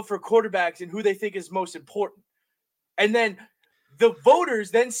are going to vote for quarterbacks and who they think is most important. And then the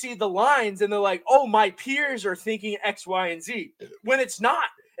voters then see the lines and they're like, oh, my peers are thinking X, Y, and Z. When it's not.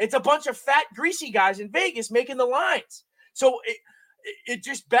 It's a bunch of fat, greasy guys in Vegas making the lines. So it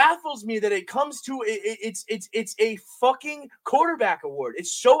just baffles me that it comes to it's a fucking quarterback award.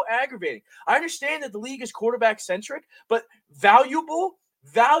 It's so aggravating. I understand that the league is quarterback-centric, but valuable.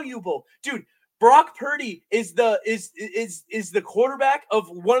 Dude, Brock Purdy is the quarterback of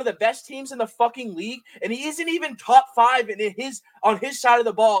one of the best teams in the fucking league, and he isn't even top 5 on his side of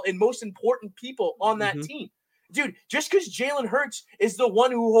the ball in most important people on that team. Dude, just because Jalen Hurts is the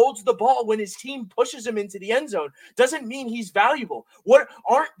one who holds the ball when his team pushes him into the end zone doesn't mean he's valuable.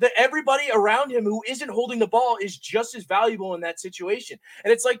 Everybody around him who isn't holding the ball is just as valuable in that situation.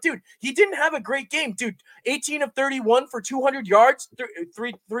 And it's like, dude, he didn't have a great game. Dude, 18 of 31 for 200 yards,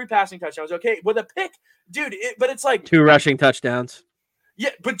 three passing touchdowns, okay, with a pick. Dude, but it's like 2 rushing touchdowns. Yeah,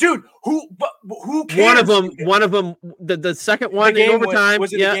 but dude, who cares? One of them, the second one in overtime.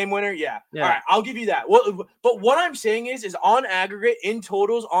 Was it the game winner? Yeah. All right, I'll give you that. Well, but what I'm saying is on aggregate, in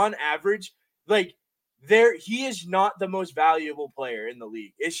totals, on average, like he is not the most valuable player in the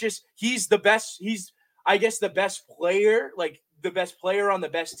league. It's just he's the best. He's, I guess, the best player, like the best player on the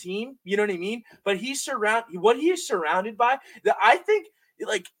best team. You know what I mean? But he is surrounded by. I think.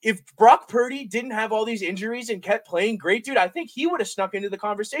 Like, if Brock Purdy didn't have all these injuries and kept playing great, dude, I think he would have snuck into the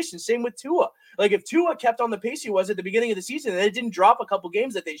conversation. Same with Tua. Like, if Tua kept on the pace he was at the beginning of the season and they didn't drop a couple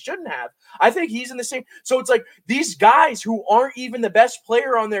games that they shouldn't have, I think he's in the same. So it's like these guys who aren't even the best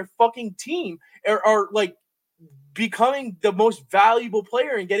player on their fucking team are like becoming the most valuable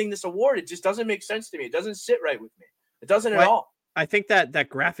player and getting this award. It just doesn't make sense to me. It doesn't sit right with me. It doesn't at all. I think that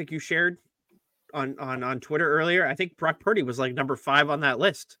graphic you shared on Twitter earlier, I think Brock Purdy was like number 5 on that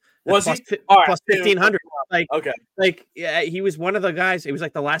list. Was plus, he? Plus 1,500. Like, okay. Like, yeah, he was one of the guys. It was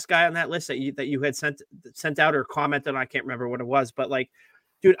like the last guy on that list that you had sent out or commented on. I can't remember what it was, but like,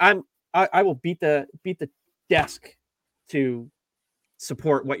 dude, I will beat the desk to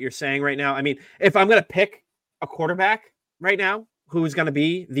support what you're saying right now. I mean, if I'm going to pick a quarterback right now who's going to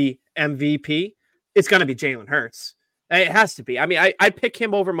be the MVP, it's going to be Jalen Hurts. It has to be. I mean, I'd pick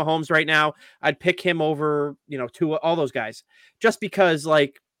him over Mahomes right now. I'd pick him over, Tua, all those guys, just because,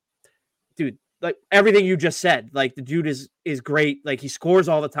 like, dude, like everything you just said, like the dude is great. Like he scores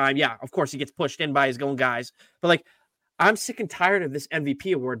all the time. Yeah, of course he gets pushed in by his own guys, but like I'm sick and tired of this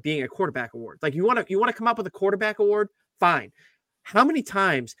MVP award being a quarterback award. Like you want to come up with a quarterback award, fine. How many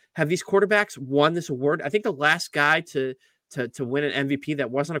times have these quarterbacks won this award? I think the last guy to win an MVP that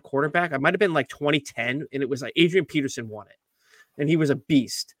wasn't a quarterback, it might have been like 2010, and it was like Adrian Peterson won it, and he was a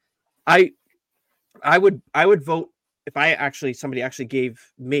beast. I would vote if somebody actually gave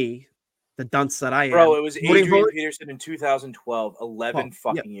me the dunce that I am. Bro, it was Adrian Peterson in 2012, 11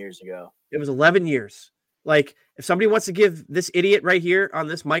 years ago. It was 11 years. Like if somebody wants to give this idiot right here on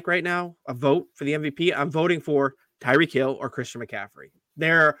this mic right now a vote for the MVP, I'm voting for Tyreek Hill or Christian McCaffrey.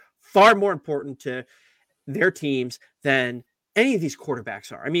 They're far more important to their teams than any of these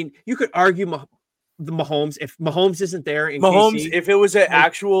quarterbacks are. I mean, you could argue the Mahomes, if Mahomes isn't there in Mahomes, KC, if it was an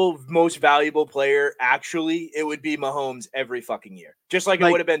actual most valuable player, actually, it would be Mahomes every fucking year. Just like it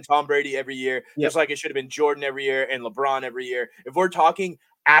would have been Tom Brady every year, just like it should have been Jordan every year and LeBron every year. If we're talking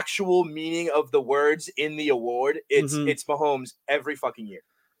actual meaning of the words in the award, it's Mahomes every fucking year.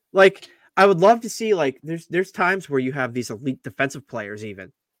 Like I would love to see, like there's times where you have these elite defensive players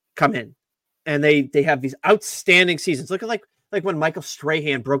even come in and they have these outstanding seasons. Look at like when Michael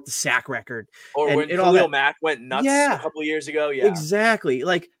Strahan broke the sack record, or when Khalil Mack went nuts a couple of years ago. Yeah, exactly.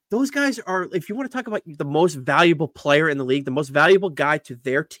 Like those guys are. If you want to talk about the most valuable player in the league, the most valuable guy to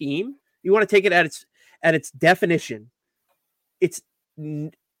their team, you want to take it at its definition. It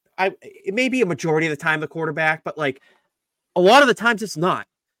may be a majority of the time the quarterback, but like a lot of the times it's not.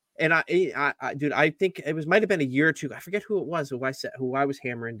 And dude, I think it might have been a year or two. I forget who it was who I was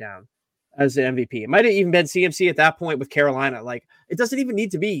hammering down as the MVP. It might have even been CMC at that point with Carolina. Like it doesn't even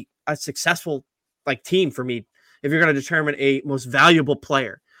need to be a successful like team for me if you're going to determine a most valuable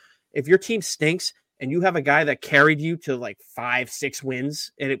player. If your team stinks and you have a guy that carried you to like 5-6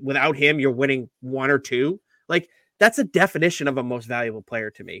 wins and without him you're winning 1 or 2, like that's a definition of a most valuable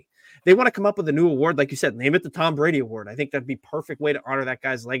player to me. They want to come up with a new award, like you said, name it the Tom Brady Award. I think that'd be perfect way to honor that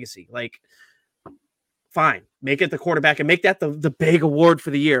guy's legacy. Like, fine, make it the quarterback and make that the big award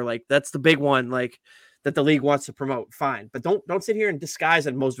for the year. Like that's the big one, like that the league wants to promote. Fine, but don't sit here and disguise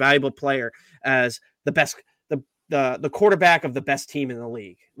a most valuable player as the best, the quarterback of the best team in the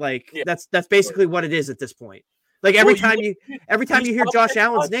league. Like that's basically what it is at this point. Like every time you hear Josh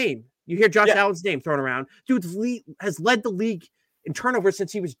Allen's name, you hear Josh Allen's name thrown around. Dude has led the league in turnover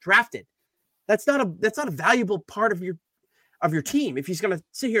since he was drafted. That's not a valuable part of your team if he's going to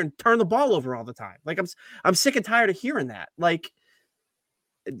sit here and turn the ball over all the time. Like I'm sick and tired of hearing that. Like,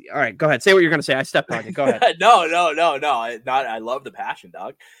 all right, go ahead. Say what you're going to say. I stepped on you. Go ahead. No. I love the passion,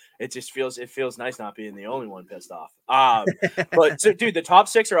 dog. It just feels nice not being the only one pissed off. But so, dude, the top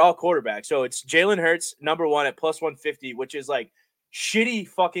 6 are all quarterbacks. So it's Jalen Hurts number 1 at plus 150, which is like shitty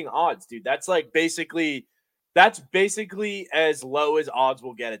fucking odds, dude. That's basically as low as odds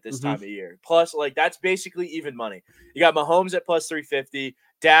will get at this time of year. Plus, like that's basically even money. You got Mahomes at plus 350,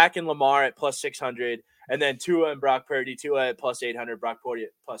 Dak and Lamar at plus 600, and then Tua and Brock Purdy. Tua at plus 800, Brock Purdy at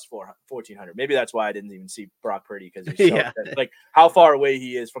plus 1400. Maybe that's why I didn't even see Brock Purdy because he's so like how far away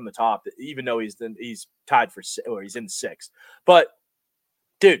he is from the top, even though he's tied for or he's in 6th. But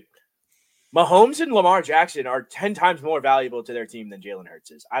dude, Mahomes and Lamar Jackson are 10 times more valuable to their team than Jalen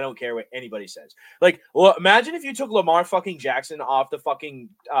Hurts is. I don't care what anybody says. Like, well, imagine if you took Lamar fucking Jackson off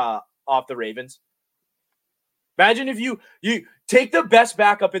the Ravens. Imagine if you take the best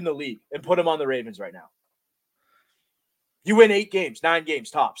backup in the league and put him on the Ravens right now. You win 8 games, 9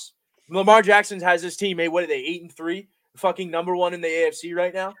 games tops. Lamar Jackson has his team. What are they? 8-3, fucking number 1 in the AFC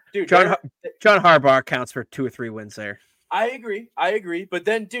right now, dude. John Harbaugh counts for 2 or 3 wins there. I agree. But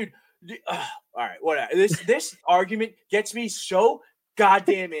then, dude. All right, whatever. This argument gets me so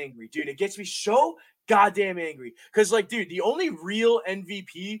goddamn angry, dude. It gets me so goddamn angry because, like, dude, the only real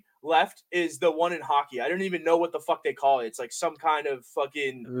MVP left is the one in hockey. I don't even know what the fuck they call it. It's like some kind of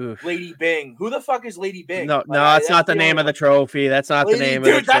fucking Lady Bing. Who the fuck is Lady Bing? No, that's not the name of the trophy. That's not the name of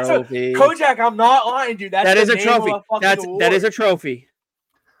the trophy. Kojak, I'm not lying, dude. That is a trophy. That is a trophy.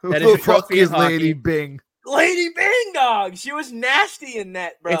 That is a trophy is Lady Bing. Lady Bing, dog. She was nasty in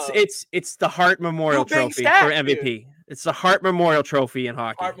that, bro. It's the Hart Memorial Trophy for MVP. Dude. It's the Hart Memorial Trophy in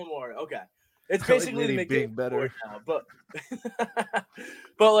hockey. Hart Memorial, okay. It's basically Lady the Bing better now, but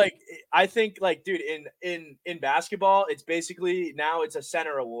but like I think like dude in basketball, it's basically now it's a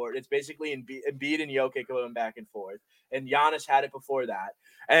center award. It's basically Embiid and Jokic going back and forth, and Giannis had it before that.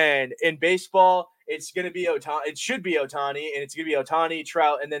 And in baseball, it's gonna be Otani. It should be Otani, and it's gonna be Otani,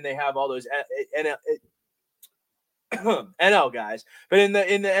 Trout, and then they have all those NL guys. But in the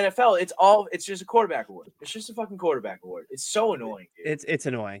NFL, it's just a quarterback award. It's just a fucking quarterback award. It's so annoying, dude. It's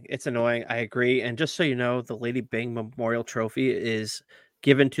annoying. It's annoying. I agree. And just so you know, the Lady Bing Memorial Trophy is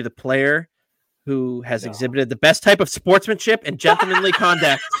given to the player who has exhibited the best type of sportsmanship and gentlemanly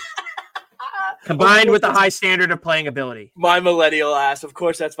conduct, combined with a high standard of playing ability. My millennial ass, of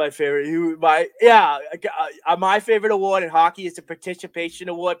course, that's my favorite. My favorite award in hockey is the participation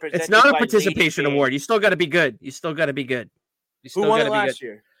award. It's not a participation award. You still got to be good. You still got to be good. Who won it last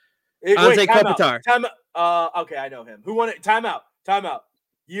year? Anze Kopitar. Okay, I know him. Who won it? Time out.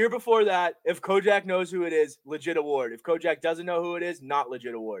 Year before that, if Kojak knows who it is, legit award. If Kojak doesn't know who it is, not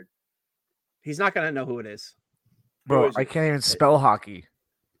legit award. He's not going to know who it is. Bro, I can't even spell hockey.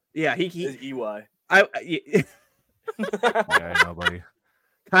 Yeah, he is EY. Yeah, I know, buddy.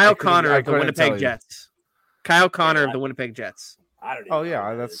 Kyle Connor of the Winnipeg Jets. Kyle Connor of the Winnipeg Jets. I don't know. Oh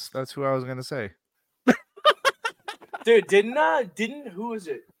yeah, that's who I was gonna say. Dude, who was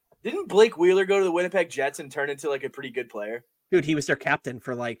it? Didn't Blake Wheeler go to the Winnipeg Jets and turn into like a pretty good player? Dude, he was their captain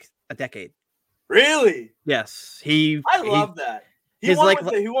for like a decade. Really? Yes. I love that. He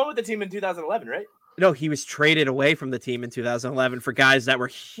won with the team in 2011, right? No, he was traded away from the team in 2011 for guys that were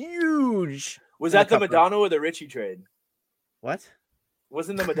huge. Was that the Madonna or the Richie trade? What?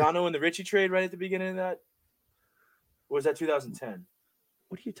 Wasn't the Madonna and the Richie trade right at the beginning of that? Or was that 2010?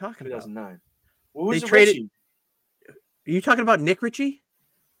 What are you talking about? 2009. What was they the traded. Richie? Are you talking about Nick Ritchie?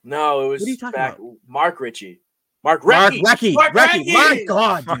 No, it was what are you talking about? Mark Ritchie. Mark Recchi. Mark Recchi. My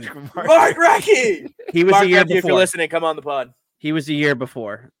God, Mark Recchi. He was Mark the year Recchi, before. If you're listening, come on the pod. He was the year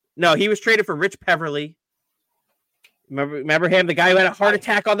before. No, he was traded for Rich Peverly. Remember him, the guy who had a heart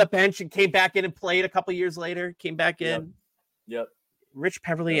attack on the bench and came back in and played a couple years later. Came back in. Yep. Rich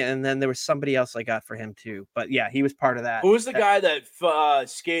Peverly, and then there was somebody else I got for him too. But yeah, he was part of that. Who was the guy that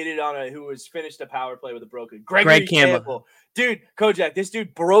skated on who was finished a power play with a broken? Greg Campbell. Dude, Kojak, this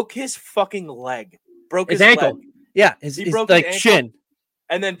dude broke his fucking leg. Broke his ankle. Leg. Yeah, he broke like his shin.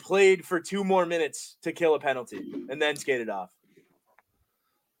 And then played for 2 more minutes to kill a penalty, and then skated off.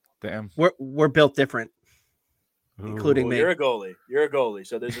 Damn. We're built different. Including me. You're a goalie,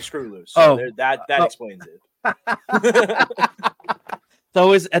 so there's a screw loose. So that explains it.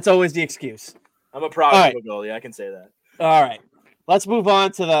 That's always the excuse. I'm a product of a goalie. I can say that. All right, let's move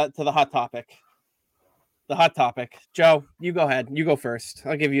on to the hot topic. The hot topic, Joe. You go ahead. You go first.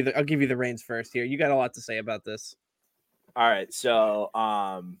 I'll give you the reins first here. You got a lot to say about this. All right. So,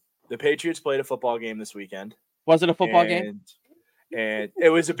 the Patriots played a football game this weekend. Was it a football game? And it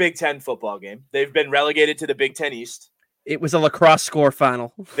was a Big Ten football game. They've been relegated to the Big Ten East. It was a lacrosse score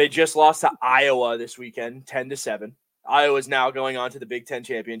final. They just lost to Iowa this weekend, 10-7. Iowa's now going on to the Big Ten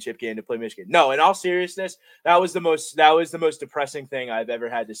championship game to play Michigan. No, in all seriousness, that was the most depressing thing I've ever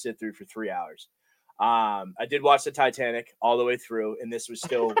had to sit through for 3 hours. I did watch the Titanic all the way through, and this was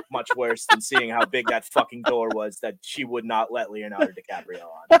still much worse than seeing how big that fucking door was that she would not let Leonardo DiCaprio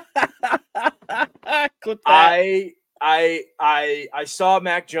on. I saw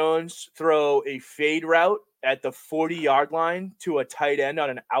Mac Jones throw a fade route at the 40-yard line to a tight end on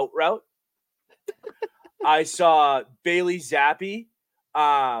an out route. I saw Bailey Zappi.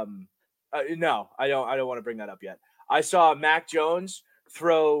 No, I don't want to bring that up yet. I saw Mac Jones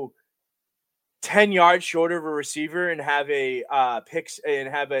throw 10 yards short of a receiver and have a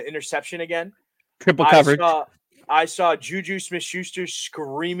have an interception again. Triple coverage. I saw Juju Smith-Schuster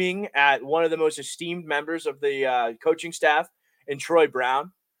screaming at one of the most esteemed members of the coaching staff in Troy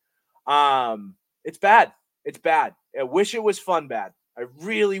Brown. It's bad. It's bad. I wish it was fun bad. I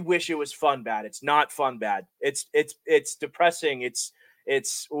really wish it was fun bad. It's not fun bad. It's depressing. It's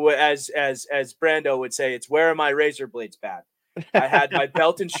as Brando would say, it's where are my razor blades bad. I had my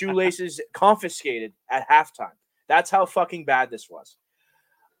belt and shoelaces confiscated at halftime. That's how fucking bad this was.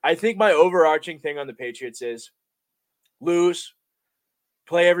 I think my overarching thing on the Patriots is lose,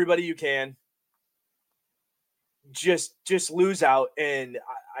 play everybody you can, just lose out. And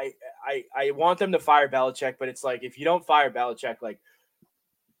I want them to fire Belichick, but it's like, if you don't fire Belichick, like,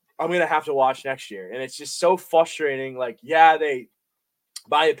 I'm going to have to watch next year. And it's just so frustrating. Like, yeah,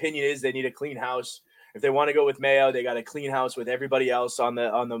 my opinion is they need a clean house. If they want to go with Mayo, they got a clean house with everybody else on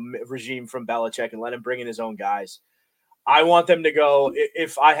the regime from Belichick and let him bring in his own guys. I want them to go.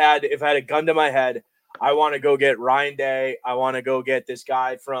 If I had a gun to my head, I want to go get Ryan Day. I want to go get this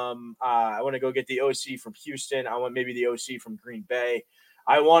guy from I want to go get the OC from Houston. I want maybe the OC from Green Bay.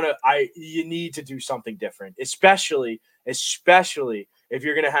 You need to do something different, especially if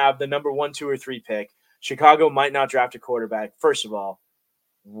you're going to have the number 1, 2, or 3 pick. Chicago might not draft a quarterback. First of all,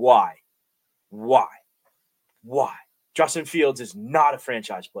 why? Justin Fields is not a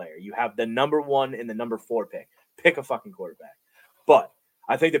franchise player. You have the number 1 and the number 4 pick. Pick a fucking quarterback. But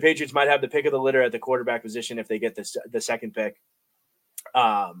I think the Patriots might have the pick of the litter at the quarterback position if they get the second pick.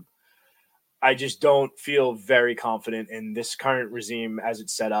 I just don't feel very confident in this current regime as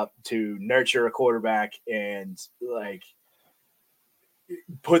it's set up to nurture a quarterback and like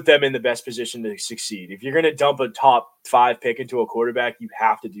put them in the best position to succeed. If you're going to dump a top 5 pick into a quarterback, you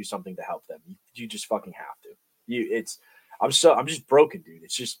have to do something to help them. You just fucking have to. I'm just broken, dude.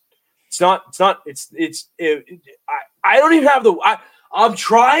 I don't even have I'm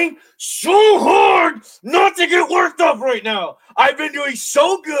trying so hard not to get worked up right now. I've been doing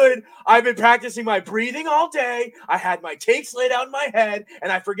so good. I've been practicing my breathing all day. I had my takes laid out in my head,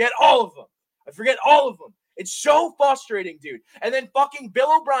 and I forget all of them. It's so frustrating, dude. And then fucking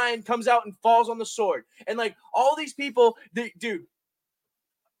Bill O'Brien comes out and falls on the sword. And like all these people, dude,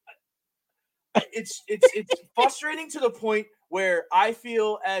 it's frustrating to the point where I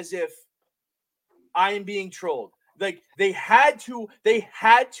feel as if I am being trolled. Like Bill had to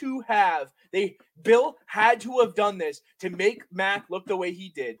have done this to make Mac look the way he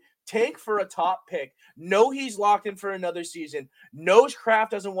did. Tank for a top pick. Know he's locked in for another season. Knows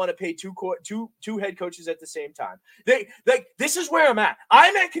Kraft doesn't want to pay two head coaches at the same time. This is where I'm at.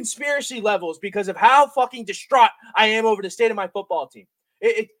 I'm at conspiracy levels because of how fucking distraught I am over the state of my football team.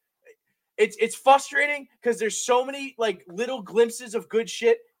 It's frustrating because there's so many like little glimpses of good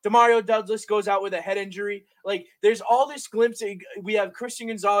shit. Demario Douglas goes out with a head injury. Like, there's all this glimpse. We have Christian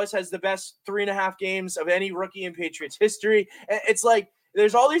Gonzalez has the best 3.5 games of any rookie in Patriots history. It's like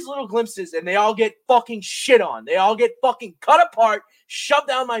there's all these little glimpses, and they all get fucking shit on. They all get fucking cut apart, shoved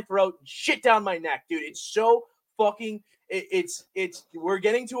down my throat, and shit down my neck, dude. It's so fucking. We're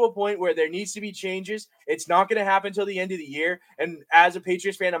getting to a point where there needs to be changes. It's not going to happen until the end of the year. And as a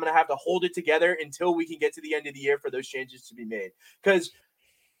Patriots fan, I'm going to have to hold it together until we can get to the end of the year for those changes to be made. Because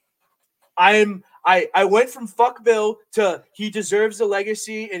I went from fuck Bill to he deserves the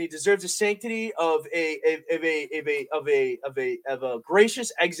legacy and he deserves the sanctity of a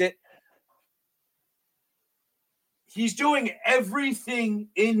gracious exit. He's doing everything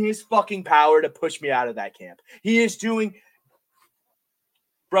in his fucking power to push me out of that camp. He is doing,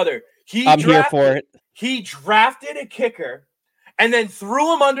 brother. Here for it. He drafted a kicker and then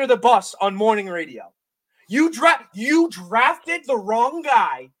threw him under the bus on morning radio. You drafted the wrong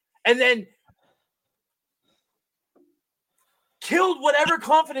guy. And then killed whatever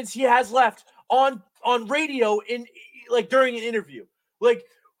confidence he has left on radio in like during an interview. Like,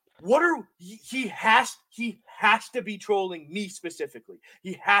 he has to be trolling me specifically.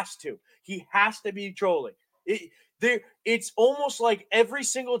 He has to be trolling. It's almost like every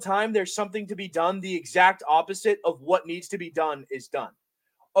single time there's something to be done, the exact opposite of what needs to be done is done.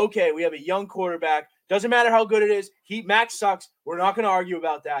 Okay, we have a young quarterback. Doesn't matter how good it is. Max sucks. We're not going to argue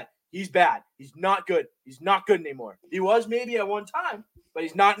about that. He's bad. He's not good. He's not good anymore. He was maybe at one time, but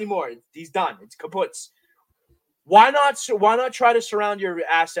he's not anymore. He's done. It's kaputs. Why not try to surround your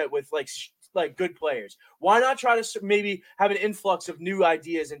asset with like good players? Why not try to maybe have an influx of new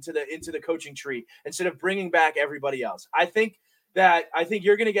ideas into the coaching tree instead of bringing back everybody else? I think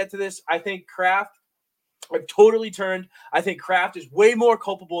you're going to get to this. I think Kraft I've totally turned. I think Kraft is way more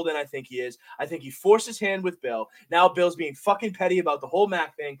culpable than I think he is. I think he forced his hand with Bill. Now Bill's being fucking petty about the whole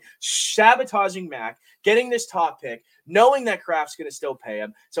Mac thing, sabotaging Mac, getting this top pick, knowing that Kraft's going to still pay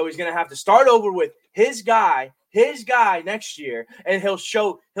him. So he's going to have to start over with his guy next year, and he'll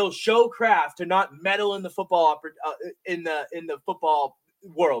show Kraft to not meddle in the football in the football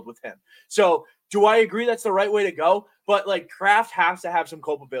world with him. So do I agree that's the right way to go? But like Kraft has to have some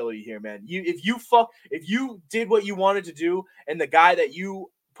culpability here, man. If you did what you wanted to do, and the guy that you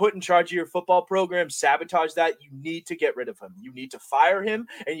put in charge of your football program sabotaged that, you need to get rid of him. You need to fire him,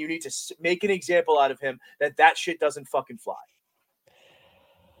 and you need to make an example out of him that shit doesn't fucking fly.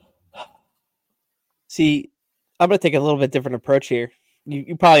 See, I'm going to take a little bit different approach here.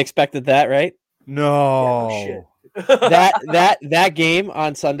 You probably expected that, right? No. Yeah, that game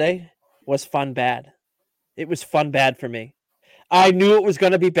on Sunday was fun bad. It was fun bad for me. I knew it was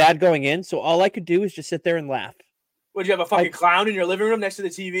going to be bad going in, so all I could do was just sit there and laugh. Would you have a fucking clown in your living room next to the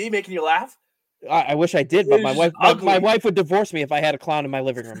TV making you laugh? I wish I did, but my wife would divorce me if I had a clown in my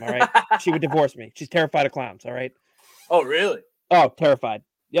living room, all right? She would divorce me. She's terrified of clowns, all right? Oh, really? Oh, terrified.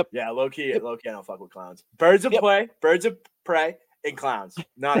 Yep. Yeah, low key, I don't fuck with clowns. Birds of prey, and clowns.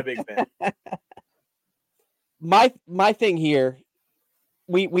 Not a big fan. My thing here,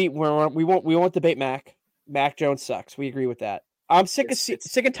 we won't debate Mac. Mac Jones sucks. We agree with that. I'm sick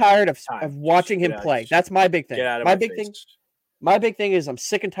and tired of watching him play. That's my big thing. Get out of my face. My big thing is I'm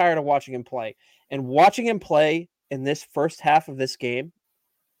sick and tired of watching him play. And watching him play in this first half of this game,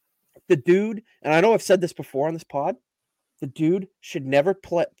 the dude, and I know I've said this before on this pod, the dude should never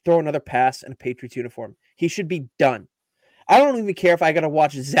throw another pass in a Patriots uniform. He should be done. I don't even care if I got to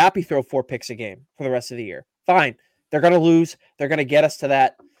watch Zappy throw 4 picks a game for the rest of the year. Fine. They're going to lose. They're going to get us to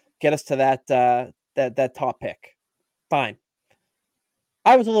that top pick. Fine.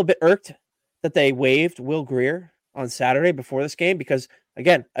 I was a little bit irked that they waived Will Grier on Saturday before this game because,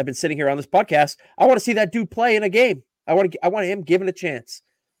 again, I've been sitting here on this podcast. I want to see that dude play in a game. I want him given a chance.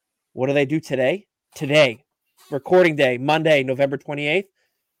 What do they do today? Today, recording day, Monday, November 28th.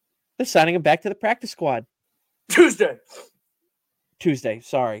 They're signing him back to the practice squad. Tuesday.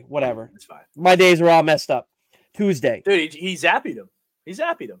 Sorry, whatever. It's fine. My days are all messed up. Tuesday. Dude, he zappied him. He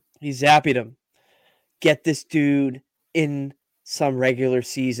zappied him. Get this dude in some regular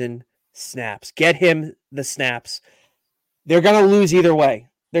season snaps. Get him the snaps. They're going to lose either way.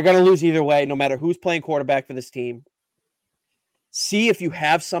 No matter who's playing quarterback for this team. See if you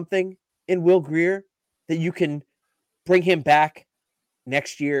have something in Will Grier that you can bring him back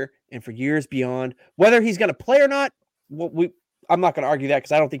next year and for years beyond. Whether he's going to play or not, I'm not going to argue that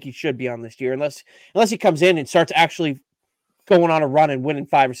because I don't think he should be on this year unless he comes in and starts actually going on a run and winning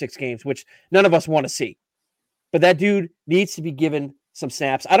 5 or 6 games, which none of us want to see. But that dude needs to be given some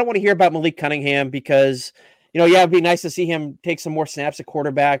snaps. I don't want to hear about Malik Cunningham because, it'd be nice to see him take some more snaps at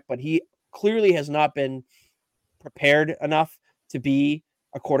quarterback, but he clearly has not been prepared enough to be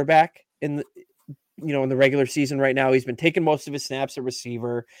a quarterback in the regular season right now. He's been taking most of his snaps at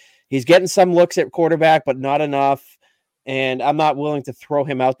receiver. He's getting some looks at quarterback, but not enough. And I'm not willing to throw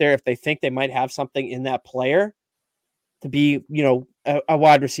him out there if they think they might have something in that player to be, a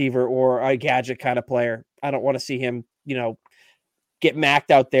wide receiver or a gadget kind of player. I don't want to see him, get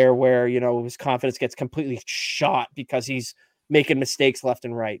macked out there where, his confidence gets completely shot because he's making mistakes left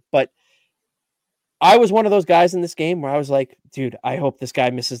and right. But I was one of those guys in this game where I was like, dude, I hope this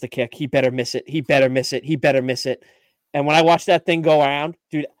guy misses the kick. He better miss it. He better miss it. And when I watched that thing go around,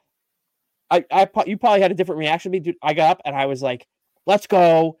 dude, you probably had a different reaction to me, dude. I got up and I was like, let's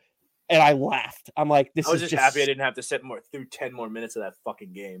go. And I laughed. I'm like, I was just happy I didn't have to sit through 10 more minutes of that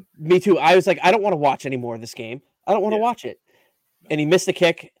fucking game. Me too. I was like, I don't want to watch any more of this game. I don't want to watch it. And he missed the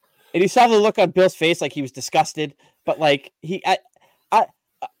kick. And you saw the look on Bill's face like he was disgusted. But like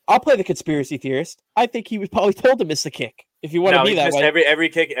I'll play the conspiracy theorist. I think he was probably told to miss the kick. If you want to be that way. Every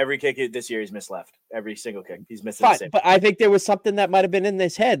kick this year he's missed left. Every single kick. He's missed the same. But I think there was something that might have been in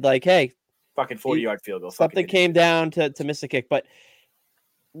his head. Like, hey. Fucking 40-yard field goal. Something came down to miss the kick. But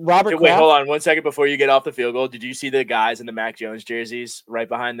Robert Wait, hold on 1 second before you get off the field goal. Did you see the guys in the Mac Jones jerseys right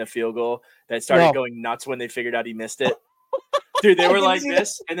behind the field goal that started going nuts when they figured out he missed it? Dude, they were like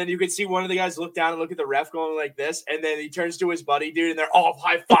this, and then you could see one of the guys look down and look at the ref going like this, and then he turns to his buddy, dude, and they're all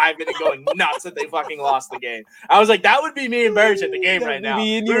high-fiving and going nuts that they fucking lost the game. I was like, that would be me and Burge at the game right now.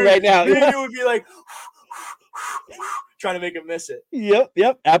 Me and you right now. Me and you would be like trying to make him miss it.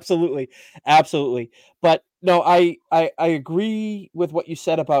 Yep, absolutely. But no, I agree with what you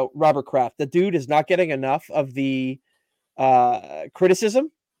said about Robert Kraft. The dude is not getting enough of the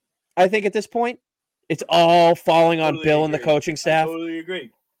criticism, I think, at this point. It's all falling on Bill and the coaching staff. I totally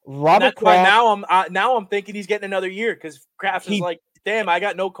agree. Robert Kraft. Now I'm thinking he's getting another year because Kraft is like, damn, I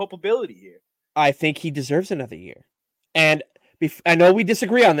got no culpability here. I think he deserves another year. And I know we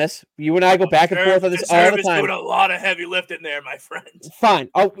disagree on this. You and I go back and forth on this all the time. Doing a lot of heavy lifting there, my friend. Fine.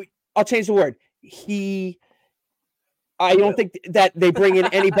 I'll change the word. I don't think that they bring in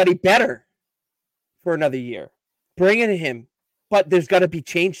anybody better for another year. Bring in him, but there's got to be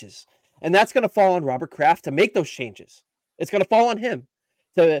changes. And that's going to fall on Robert Kraft to make those changes. It's going to fall on him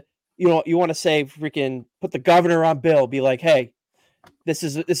to, you want to say freaking put the governor on Bill, be like, hey, this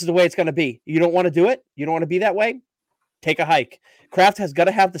is the way it's going to be. You don't want to do it? You don't want to be that way? Take a hike. Kraft has got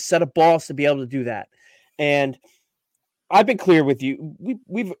to have the set of balls to be able to do that. And I've been clear with you.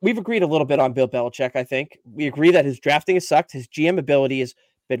 We've agreed a little bit on Bill Belichick, I think. We agree that his drafting has sucked. His GM ability has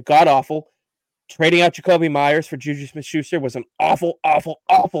been god-awful. Trading out Jacoby Myers for Juju Smith-Schuster was an awful, awful,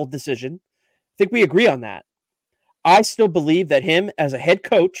 awful decision. I think we agree on that. I still believe that him as a head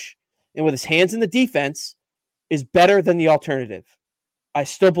coach and with his hands in the defense is better than the alternative. I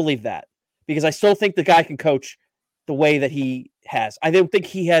still believe that because I still think the guy can coach the way that he has. I don't think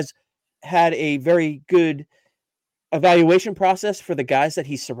he has had a very good evaluation process for the guys that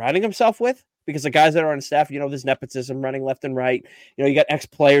he's surrounding himself with, because the guys that are on the staff, there's nepotism running left and right. You got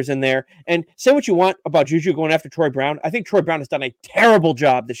ex-players in there. And say what you want about Juju going after Troy Brown. I think Troy Brown has done a terrible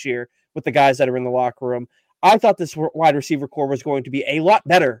job this year with the guys that are in the locker room. I thought this wide receiver core was going to be a lot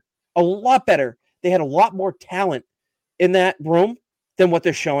better. They had a lot more talent in that room than what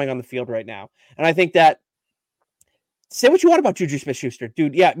they're showing on the field right now. And I think that, say what you want about Juju Smith-Schuster,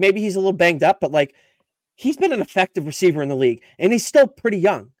 dude. Yeah, maybe he's a little banged up, but he's been an effective receiver in the league, and he's still pretty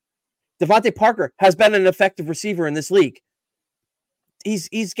young. Devontae Parker has been an effective receiver in this league.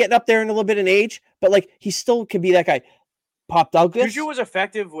 He's getting up there in a little bit in age, but he still can be that guy. Pop Douglas. Juju was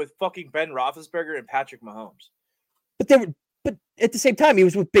effective with fucking Ben Roethlisberger and Patrick Mahomes. But at the same time, he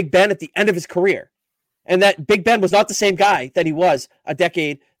was with Big Ben at the end of his career. And that Big Ben was not the same guy that he was a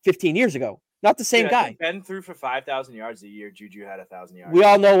decade, 15 years ago. Not the same guy. Ben threw for 5,000 yards a year. Juju had 1,000 yards. We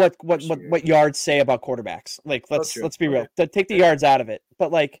all know what yards say about quarterbacks. Let's be real. Take the yards out of it.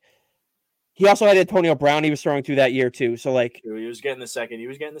 But he also had Antonio Brown. He was throwing through that year too. So he was getting the second. He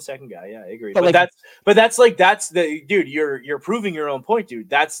was getting the second guy. Yeah, I agree. But that's the dude. You're proving your own point, dude.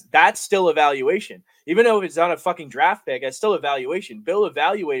 That's still evaluation. Even though it's not a fucking draft pick, it's still evaluation. Bill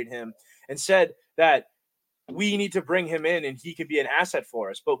evaluated him and said that we need to bring him in and he could be an asset for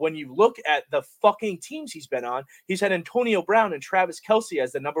us. But when you look at the fucking teams he's been on, he's had Antonio Brown and Travis Kelce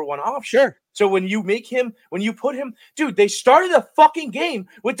as the number one option. Sure. So when you put him, dude, they started the fucking game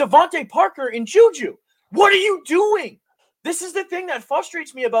with Devontae Parker and Juju. What are you doing? This is the thing that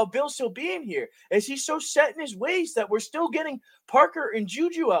frustrates me about Bill still being here, is he's so set in his ways that we're still getting Parker and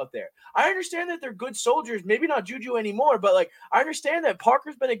Juju out there. I understand that they're good soldiers, maybe not Juju anymore, but I understand that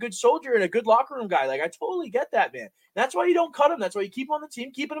Parker's been a good soldier and a good locker room guy. I totally get that, man. That's why you don't cut him. That's why you keep him on the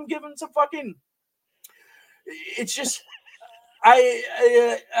team, keeping him, giving him some fucking. It's just,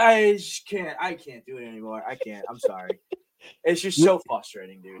 I just can't. I can't do it anymore. I can't. I'm sorry. It's just so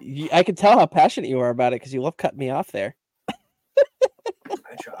frustrating, dude. I can tell how passionate you are about it because you love cutting me off there.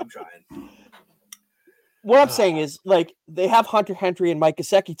 I'm trying. What I'm saying is, they have Hunter Henry and Mike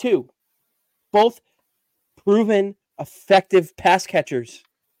Gesicki too, both proven effective pass catchers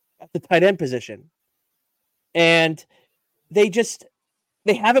at the tight end position, and they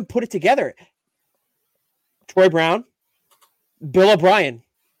haven't put it together. Troy Brown, Bill O'Brien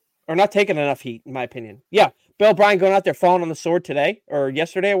are not taking enough heat, in my opinion. Yeah, Bill O'Brien going out there falling on the sword today or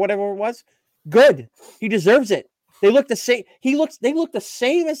yesterday or whatever it was. Good, he deserves it. They look the same. They look the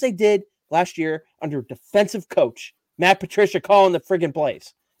same as they did last year under defensive coach Matt Patricia calling the friggin'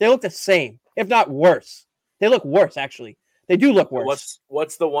 plays. They look the same, if not worse. They look worse, actually. They do look worse.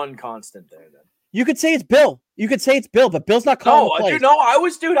 What's the one constant there then? You could say it's Bill. But Bill's not calling the plays. I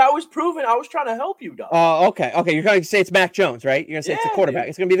was proving. I was trying to help you, dog. Okay. You're going to say it's Mac Jones, right? You're going to say it's the quarterback. Dude.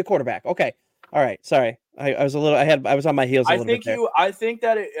 It's going to be the quarterback. Okay. All right. Sorry. I was on my heels a little bit there. I think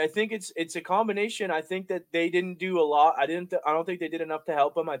it's a combination. I think that they didn't do a lot. I don't think they did enough to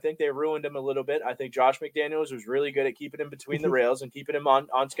help him. I think they ruined him a little bit. I think Josh McDaniels was really good at keeping him between the rails and keeping him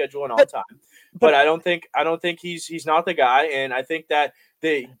on schedule and on time. But I don't think he's not the guy. And I think that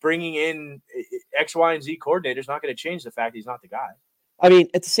bringing in X, Y, and Z coordinator is not going to change the fact he's not the guy. I mean,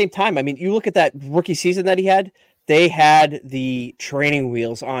 at the same time, you look at that rookie season that he had. They had the training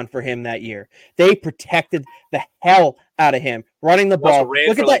wheels on for him that year. They protected the hell out of him, running the ball.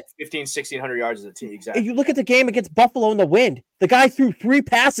 Look at that 1,600 yards as a team. Exactly. If you look at the game against Buffalo in the wind, the guy threw 3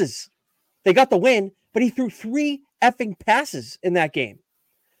 passes. They got the win, but he threw 3 effing passes in that game.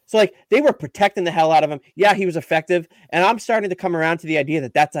 So they were protecting the hell out of him. Yeah, he was effective, and I'm starting to come around to the idea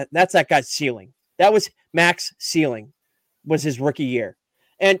that that's that guy's ceiling. That was Mac's ceiling, was his rookie year.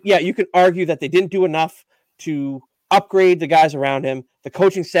 And yeah, you could argue that they didn't do enough to upgrade the guys around him. The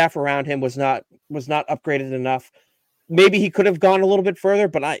coaching staff around him was not upgraded enough. Maybe he could have gone a little bit further,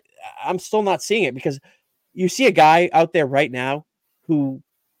 but I'm still not seeing it, because you see a guy out there right now who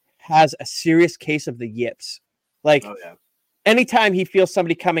has a serious case of the yips. Anytime he feels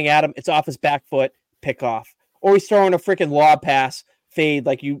somebody coming at him, it's off his back foot, pick off, or he's throwing a freaking lob pass fade,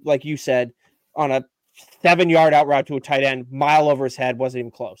 like you said, on a 7-yard out route to a tight end, mile over his head, wasn't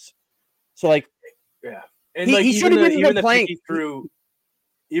even close. So yeah. And he should have been playing.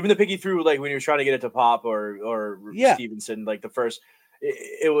 Even the pick he threw, when he was trying to get it to Pop or Stevenson, the first,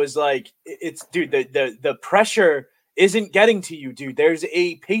 it was dude, the pressure isn't getting to you, dude. There's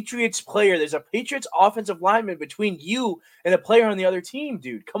a Patriots player. There's a Patriots offensive lineman between you and a player on the other team,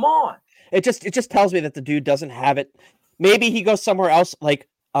 dude. Come on. It just tells me that the dude doesn't have it. Maybe he goes somewhere else, a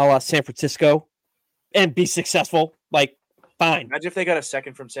la San Francisco, and be successful. Fine. Imagine if they got a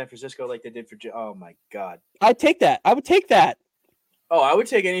second from San Francisco like they did for. Oh my God. I'd take that. I would take that. Oh, I would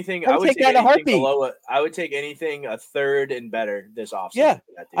take anything. I would take that in a anything heartbeat. below. I would take anything a third and better this offseason. Yeah,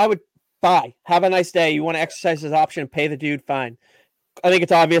 for that dude. I would buy. Have a nice day. You want to exercise his option, pay the dude, fine. I think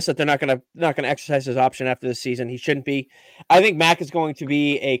it's obvious that they're not gonna exercise his option after this season. He shouldn't be. I think Mac is going to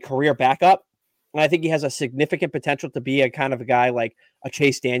be a career backup, and I think he has a significant potential to be a kind of a guy like a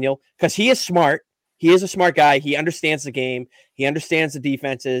Chase Daniel because he is smart. He is a smart guy. He understands the game. He understands the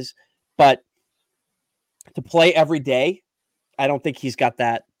defenses, but to play every day, I don't think he's got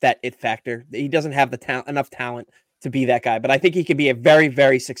that it factor. He doesn't have the enough talent to be that guy. But I think he can be a very,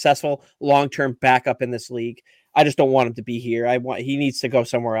 very successful long-term backup in this league. I just don't want him to be here. He needs to go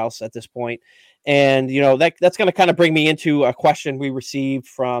somewhere else at this point. And that's going to kind of bring me into a question we received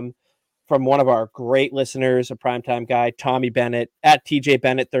from one of our great listeners, a primetime guy, Tommy Bennett at TJ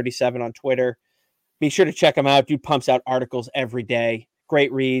Bennett 37 on Twitter. Be sure to check him out. Dude pumps out articles every day.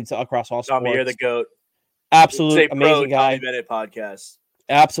 Great reads across all sports. Tommy, you're the GOAT. Absolute amazing guy. Tommy Bennett podcast.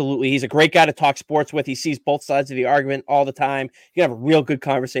 Absolutely. He's a great guy to talk sports with. He sees both sides of the argument all the time. You can have a real good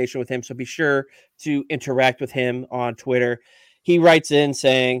conversation with him. So be sure to interact with him on Twitter. He writes in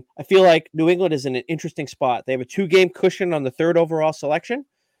saying, I feel like New England is in an interesting spot. They have a 2-game cushion on the 3rd overall selection.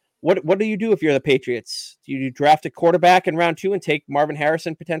 What do you do if you're the Patriots? Do you draft a quarterback in round 2 and take Marvin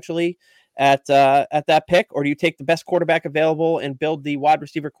Harrison potentially at that pick? Or do you take the best quarterback available and build the wide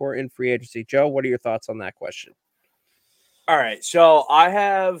receiver core in free agency? Joe, what are your thoughts on that question? All right, so I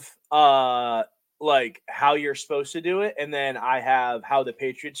have like how you're supposed to do it, and then I have how the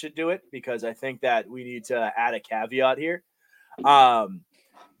Patriots should do it because I think that we need to add a caveat here.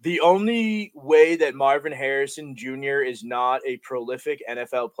 The only way that Marvin Harrison Jr. is not a prolific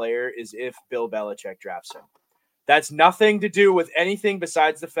NFL player is if Bill Belichick drafts him. That's nothing to do with anything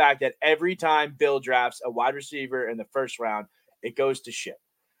besides the fact that every time Bill drafts a wide receiver in the first round, it goes to shit.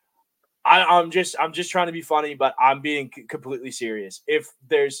 I'm just trying to be funny, but I'm being completely serious. If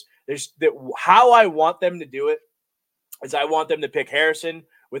there's how I want them to do it is I want them to pick Harrison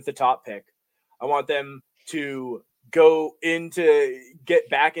with the top pick. I want them to get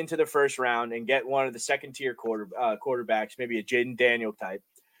back into the first round and get one of the second tier quarterbacks, maybe a Jaden Daniel type.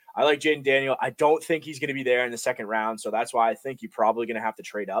 I like Jaden Daniel. I don't think he's going to be there in the second round, so that's why I think you're probably going to have to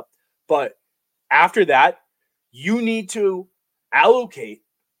trade up. But after that, you need to allocate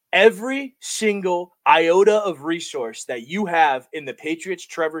every single iota of resource that you have in the Patriots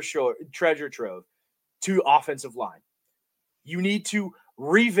treasure trove to offensive line. You need to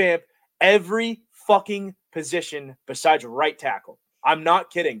revamp every fucking position besides right tackle. I'm not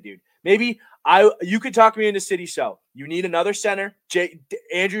kidding, dude. Maybe you could talk me into City so. You need another center.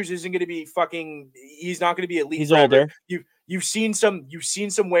 Andrews isn't going to be he's not going to be elite. He's older. You've seen some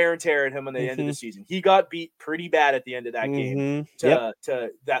wear and tear at him on the end of the season. He got beat pretty bad at the end of that game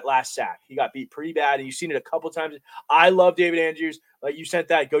to that last sack. He got beat pretty bad, and you've seen it a couple times. I love David Andrews. Like you sent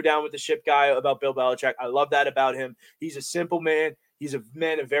that go down with the ship guy about Bill Belichick. I love that about him. He's a simple man. He's a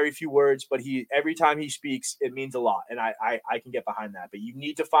man of very few words, but every time he speaks, it means a lot, and I can get behind that. But you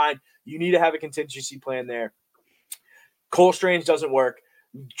need to have a contingency plan there. Cole Strange doesn't work.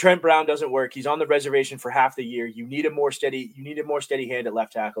 Trent Brown doesn't work. He's on the reservation for half the year. You need a more steady hand at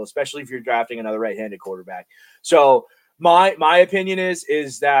left tackle, especially if you're drafting another right-handed quarterback. So my opinion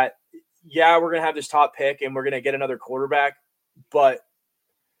is that we're gonna have this top pick and we're gonna get another quarterback, but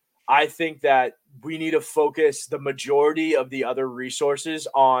I think that we need to focus the majority of the other resources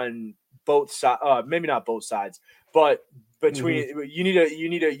on both sides. Maybe not both sides, but between you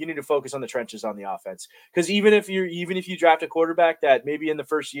need to focus on the trenches on the offense. Because even if you draft a quarterback that maybe in the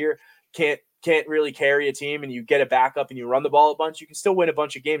first year can't really carry a team and you get a backup and you run the ball a bunch, you can still win a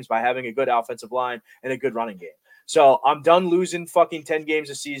bunch of games by having a good offensive line and a good running game. So I'm done losing fucking 10 games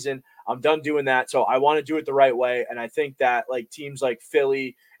a season. I'm done doing that. So I want to do it the right way. And I think that like teams like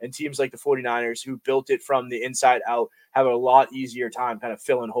Philly and teams like the 49ers who built it from the inside out have a lot easier time kind of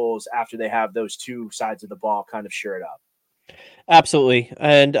filling holes after they have those two sides of the ball kind of shored up. Absolutely.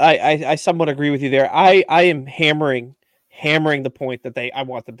 And I somewhat agree with you there. I am hammering the point that I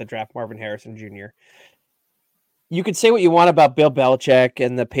want them to draft Marvin Harrison Jr. You could say what you want about Bill Belichick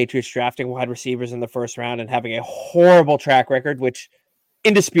and the Patriots drafting wide receivers in the first round and having a horrible track record, which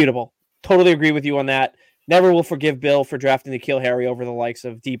indisputable. Totally agree with you on that. Never will forgive Bill for drafting N'Keal Harry over the likes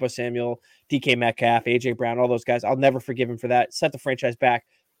of Deebo Samuel, DK Metcalf, AJ Brown, all those guys. I'll never forgive him for that. Set the franchise back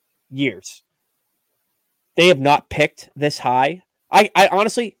years. They have not picked this high. I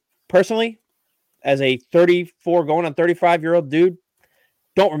honestly, personally, as a 34 going on 35-year-old dude,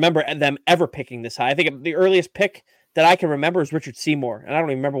 don't remember them ever picking this high. I think the earliest pick that I can remember is Richard Seymour, and I don't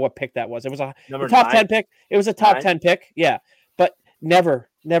even remember what pick that was. It was a top 10 pick. It was a top 10 pick, yeah. But never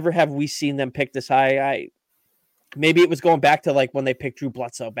have we seen them pick this high. Maybe it was going back to like when they picked Drew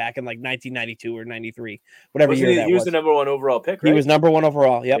Bledsoe back in like 1992 or 93, whatever year that was. He was the number 1 overall pick, right? He was number 1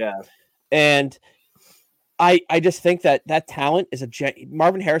 overall. Yep. Yeah. And I just think that talent is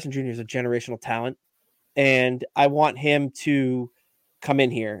Marvin Harrison Jr. is a generational talent, and I want him to come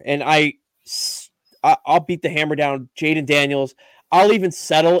in here. And I'll beat the hammer down Jaden Daniels. I'll even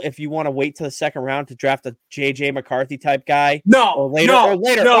settle if you want to wait to the second round to draft a JJ McCarthy type guy. Let me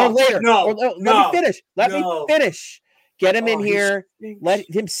finish. Let me finish. Get him in here. Let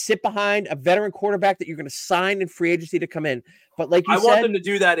him sit behind a veteran quarterback that you're going to sign in free agency to come in. But like you said, I want them to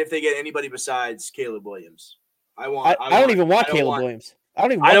do that if they get anybody besides Caleb Williams. I don't even want Caleb Williams. I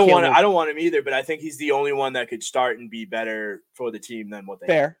don't want him either, but I think he's the only one that could start and be better for the team than what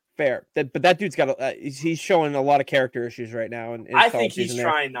they have. Fair. But that dude's got he's showing a lot of character issues right now. And I think he's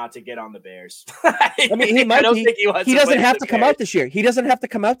trying not to get on the Bears. I mean, he might. He doesn't have to come out this year. He doesn't have to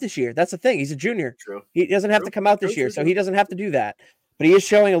come out this year. That's the thing. He's a junior. True. He doesn't have to come out this year, so he doesn't have to do that. But he is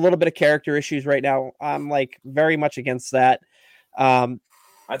showing a little bit of character issues right now. I'm like very much against that.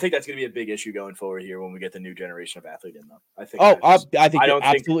 I think that's going to be a big issue going forward here when we get the new generation of athlete in, though. I think you're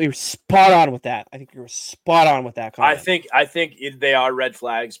absolutely spot on with that. I think you're spot on with that comment. I think they are red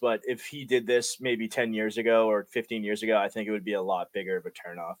flags, but if he did this maybe 10 years ago or 15 years ago, I think it would be a lot bigger of a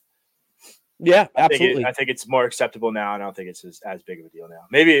turnoff. Yeah, absolutely. I think it's more acceptable now, and I don't think it's as big of a deal now.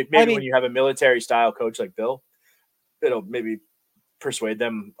 Maybe when you have a military-style coach like Bill, it'll maybe persuade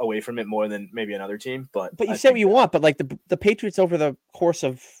them away from it more than maybe another team. But you say what you want, but like the Patriots over the course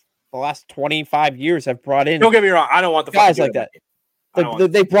of the last 25 years have brought in. Don't get me wrong. I don't want the guys like that.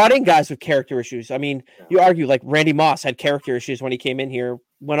 They brought in guys with character issues. I mean, you argue like Randy Moss had character issues when he came in here,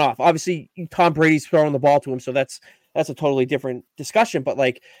 went off. Obviously, Tom Brady's throwing the ball to him, so that's a totally different discussion. But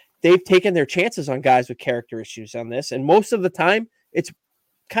like they've taken their chances on guys with character issues on this, and most of the time it's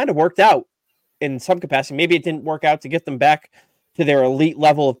kind of worked out in some capacity. Maybe it didn't work out to get them back to their elite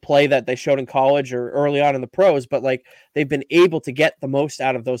level of play that they showed in college or early on in the pros, but like they've been able to get the most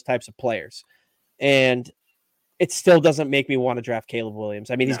out of those types of players. And it still doesn't make me want to draft Caleb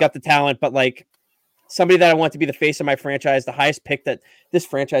Williams. I mean, he's got the talent, but like somebody that I want to be the face of my franchise, the highest pick that this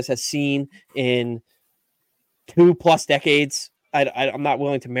franchise has seen in 2+ decades. I'm not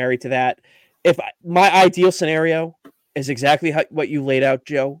willing to marry to that. My ideal scenario is exactly what you laid out,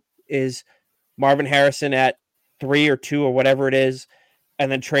 Joe, is Marvin Harrison at 3 or 2 or whatever it is,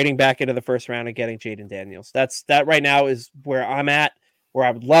 and then trading back into the first round and getting Jaden Daniels. That right now is where I'm at, where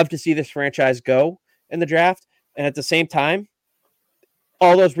I would love to see this franchise go in the draft. And at the same time,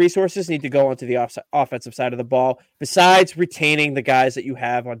 all those resources need to go onto the offensive side of the ball, besides retaining the guys that you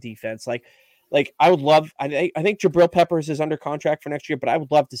have on defense. Like I would love, I think Jabril Peppers is under contract for next year, but I would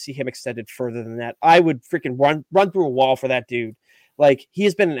love to see him extended further than that. I would freaking run through a wall for that dude. Like, he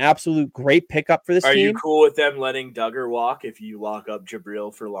has been an absolute great pickup for this team. Are you cool with them letting Duggar walk if you lock up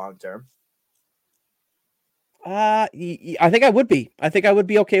Jabril for long term? I think I would be. I think I would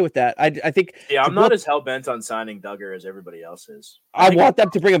be okay with that. I think. Yeah, I'm not as hell bent on signing Duggar as everybody else is. I want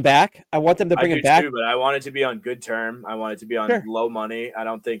them to bring him back. I want them to bring him back. Too, but I want it to be on good term. I want it to be on low money. I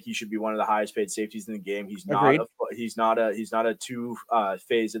don't think he should be one of the highest paid safeties in the game. He's not. He's not a two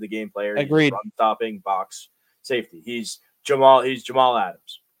phase of the game player. Agreed. He's run stopping box safety. He's Jamal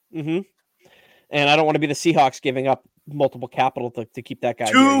Adams. Mm-hmm. And I don't want to be the Seahawks giving up multiple capital to keep that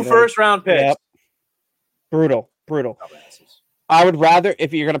guy. 2 first-round picks. Yep. Brutal. I would rather,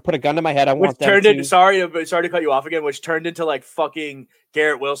 if you're going to put a gun to my head, I want them turned into, sorry to cut you off again, which turned into like fucking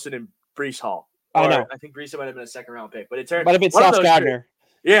Garrett Wilson and Breece Hall. I know. I think Breece might have been a second-round pick, but it turned. Might have been Sauce Gardner.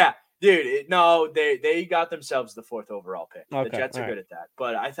 Yeah, dude. They got themselves the 4th overall pick. Okay, the Jets are good at that.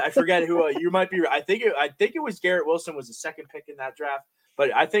 But I forget who you might be. I think it was Garrett Wilson was the second pick in that draft.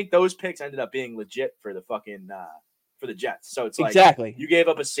 But I think those picks ended up being legit for the fucking for the Jets. So it's like exactly you gave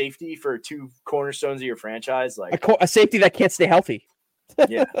up a safety for 2 cornerstones of your franchise, like a safety that can't stay healthy.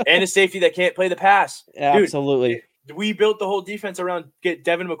 Yeah, and a safety that can't play the pass. Yeah, dude, absolutely. We built the whole defense around get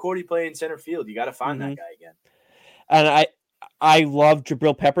Devin McCourty playing center field. You got to find that guy again. And I love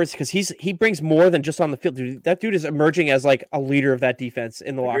Jabril Peppers because he brings more than just on the field. Dude, that dude is emerging as like a leader of that defense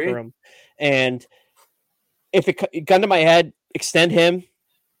in the locker room. And if it gun to my head, extend him,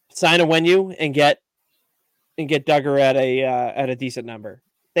 sign a Wenyu, and get Duggar at a decent number.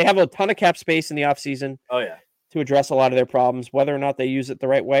 They have a ton of cap space in the offseason. Oh yeah. To address a lot of their problems. Whether or not they use it the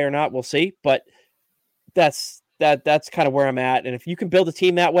right way or not, we'll see. But that's kind of where I'm at. And if you can build a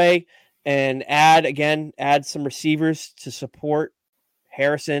team that way and add some receivers to support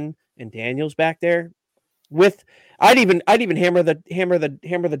Harrison and Daniels back there, I'd even hammer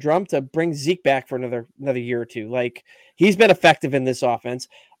the drum to bring Zeke back for another year or two. Like, he's been effective in this offense.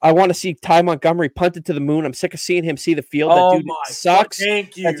 I want to see Ty Montgomery punted to the moon. I'm sick of seeing him see the field. That dude sucks.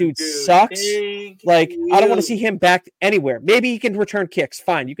 That dude sucks. I don't want to see him back anywhere. Maybe he can return kicks.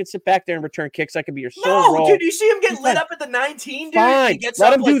 Fine. You can sit back there and return kicks. That could be your sole role. Dude, you see him get lit up at the 19, dude? Fine.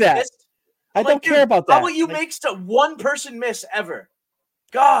 Let him do that. This. I don't care about that. How about you make one person miss ever?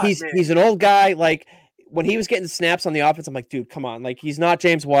 God, he's an old guy. Like, when he was getting snaps on the offense, I'm like, dude, come on. Like, he's not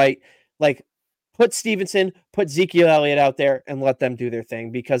James White. Like, put Stevenson, put Ezekiel Elliott out there and let them do their thing,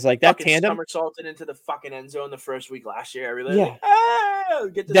 because like that tandem somersaulted into the fucking end zone the first week last year.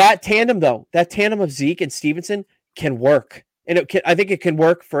 That tandem of Zeke and Stevenson can work. And I think it can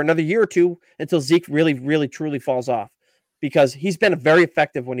work for another year or two until Zeke really, really, truly falls off, because he's been very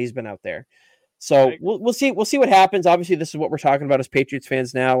effective when he's been out there. So we'll see what happens. Obviously, this is what we're talking about as Patriots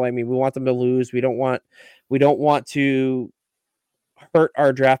fans now. I mean, we want them to lose. We don't want to hurt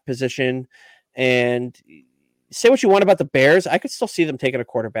our draft position. And say what you want about the Bears, I could still see them taking a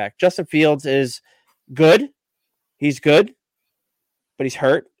quarterback. Justin Fields is good. He's good, but he's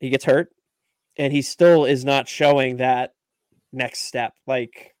hurt. He gets hurt, and he still is not showing that next step.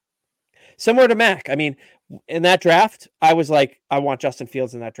 Like, similar to Mac. I mean, in that draft, I was like, I want Justin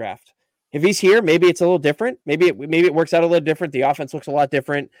Fields in that draft. If he's here, maybe it's a little different. Maybe it works out a little different. The offense looks a lot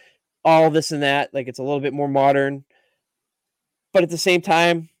different. All this and that, like, it's a little bit more modern. But at the same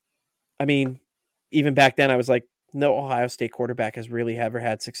time, I mean, even back then, I was like, no Ohio State quarterback has really ever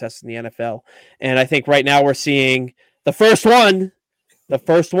had success in the NFL. And I think right now we're seeing the first one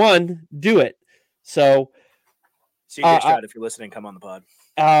do it. So, CJ Stroud, if you're listening, come on the pod.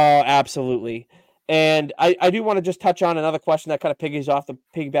 Oh, absolutely. And I do want to just touch on another question that kind of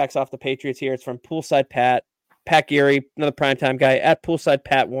piggybacks off the Patriots here. It's from Poolside Pat Geary, another primetime guy at Poolside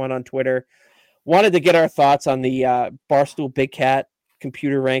Pat1 on Twitter. Wanted to get our thoughts on the Barstool Big Cat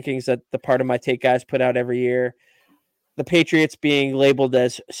computer rankings that the Part of My Take guys put out every year. The Patriots being labeled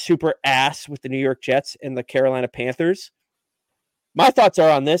as super ass with the New York Jets and the Carolina Panthers. My thoughts are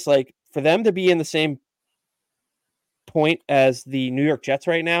on this, like, for them to be in the same point as the New York Jets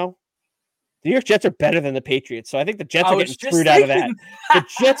right now, the New York Jets are better than the Patriots. So I think the Jets are getting screwed out of that. The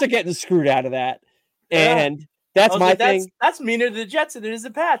Jets are getting screwed out of that. And that's my thing. That's meaner to the Jets than it is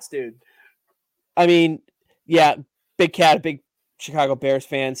the Pats, dude. I mean, yeah, Big Cat, a big Chicago Bears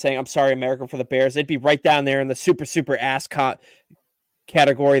fan, saying, I'm sorry, America, for the Bears. They'd be right down there in the super, super ass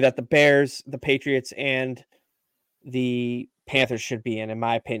category that the Bears, the Patriots, and the Panthers should be in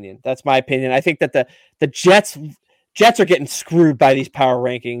my opinion. That's my opinion. I think that the Jets are getting screwed by these power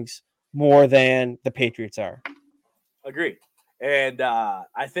rankings more than the Patriots are. Agreed. And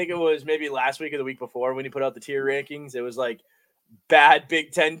I think it was maybe last week or the week before when he put out the tier rankings, it was like bad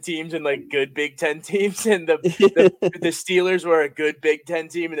Big Ten teams and like good Big Ten teams. And the Steelers were a good Big Ten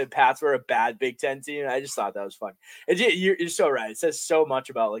team and the Pats were a bad Big Ten team. And I just thought that was fun. And you're so right. It says so much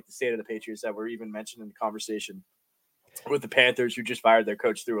about like the state of the Patriots that were even mentioned in the conversation with the Panthers, who just fired their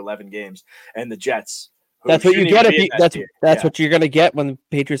coach through 11 games, and the Jets. That's what you get. That's what you're going to get when the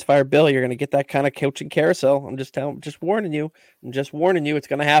Patriots fire Bill. You're going to get that kind of coaching carousel. I'm just warning you. It's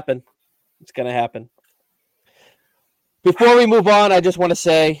going to happen. It's going to happen. Before we move on, I just want to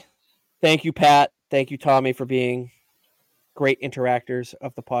say thank you, Pat. Thank you, Tommy, for being great interactors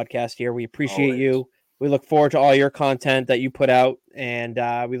of the podcast here. We appreciate you. We look forward to all your content that you put out, and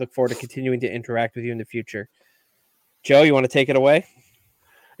we look forward to continuing to interact with you in the future. Joe, you want to take it away?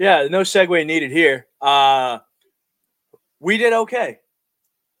 Yeah, no segue needed here. We did okay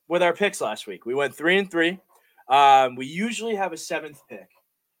with our picks last week. We went 3-3. We usually have a 7th pick.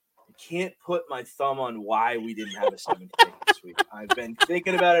 I can't put my thumb on why we didn't have a 7th pick this week. I've been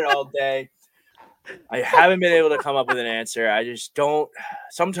thinking about it all day. I haven't been able to come up with an answer. I just don't.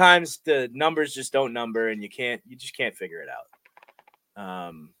 Sometimes the numbers just don't number, and you just can't figure it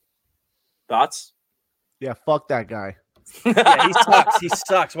out. Thoughts? Yeah, fuck that guy. Yeah, he sucks. He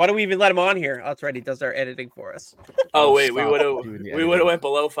sucks. Why do we even let him on here? Oh, that's right. He does our editing for us. Oh wait, we would have went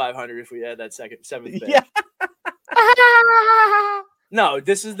below 500 if we had that 7th pick. Yeah. No,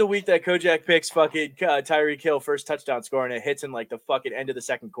 this is the week that Kojak picks fucking Tyreek Hill first touchdown score, and it hits in like the fucking end of the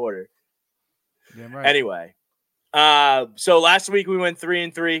second quarter. Yeah, right. Anyway, so last week we went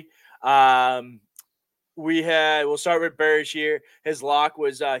 3-3. We'll start with Burrish here. His lock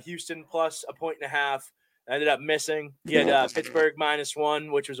was Houston plus 1.5. Ended up missing. He had Pittsburgh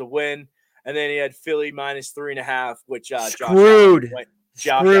 -1, which was a win, and then he had Philly -3.5, which screwed.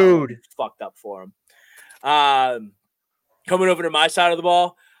 Fucked up for him. Coming over to my side of the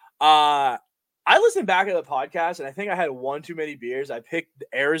ball, I listened back to the podcast, and I think I had one too many beers. I picked the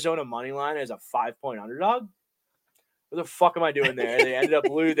Arizona money line as a 5-point underdog. What the fuck am I doing there? They ended up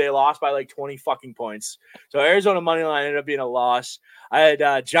they lost by like 20 fucking points. So Arizona money line ended up being a loss. I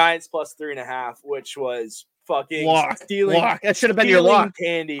had Giants plus 3.5, which was fucking stealing. That should have been your lock.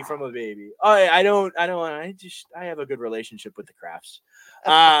 Candy from a baby. I have a good relationship with the crafts.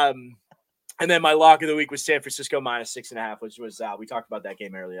 And then my lock of the week was San Francisco minus 6.5, which was we talked about that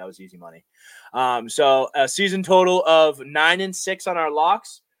game earlier. That was easy money. So a season total of 9-6 on our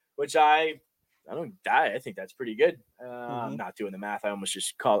locks, which I think that's pretty good. I'm not doing the math. I almost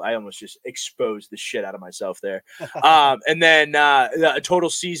just exposed the shit out of myself there. And then the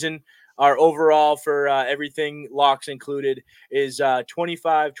total season, our overall for everything locks included is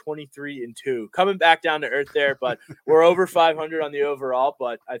 25, 23, and 2. Coming back down to earth there, but we're over 500 on the overall.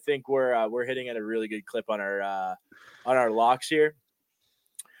 But I think we're hitting at a really good clip on our locks here.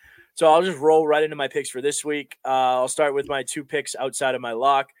 So I'll just roll right into my picks for this week. I'll start with my 2 picks outside of my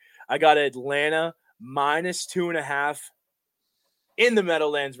lock. I got Atlanta minus 2.5 in the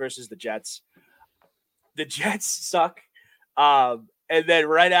Meadowlands versus the Jets. The Jets suck. And then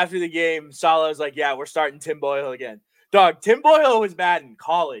right after the game, Saleh was like, yeah, we're starting Tim Boyle again. Dog, Tim Boyle was bad in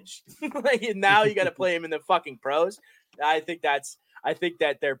college. Now you got to play him in the fucking pros. I think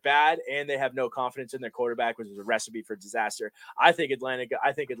that they're bad and they have no confidence in their quarterback, which is a recipe for disaster. I think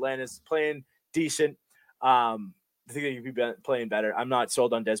Atlanta's playing decent. I think they could be playing better. I'm not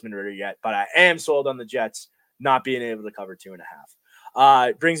sold on Desmond Ridder yet, but I am sold on the Jets not being able to cover 2.5.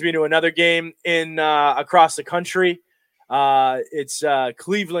 It brings me to another game in across the country. It's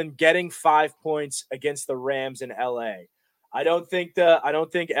Cleveland getting 5 points against the Rams in LA. I don't think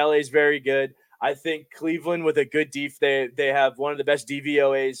LA is very good. I think Cleveland with a good they have one of the best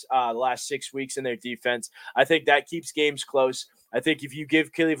DVOAs the last 6 weeks in their defense. I think that keeps games close. I think if you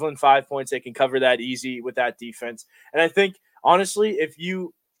give Cleveland 5 points, they can cover that easy with that defense. And I think honestly, if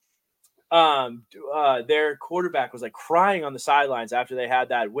you their quarterback was like crying on the sidelines after they had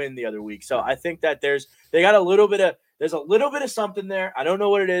that win the other week. So I think that there's a little bit of something there. I don't know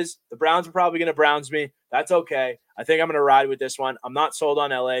what it is. The Browns are probably going to Browns me. That's okay. I think I'm going to ride with this one. I'm not sold on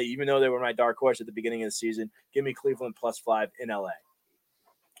LA, even though they were my dark horse at the beginning of the season. Give me Cleveland plus 5 in LA.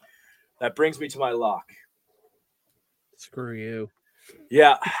 That brings me to my lock. Screw you.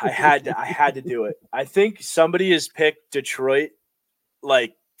 Yeah, I had to do it. I think somebody has picked Detroit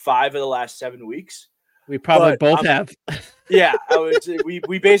like 5 of the last 7 weeks. We probably both have. Yeah,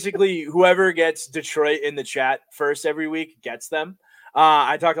 we basically, whoever gets Detroit in the chat first every week gets them.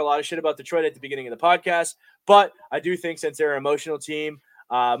 I talked a lot of shit about Detroit at the beginning of the podcast, but I do think since they're an emotional team,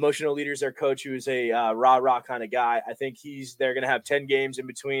 emotional leaders, their coach, who is a rah-rah kind of guy, I think they're going to have 10 games in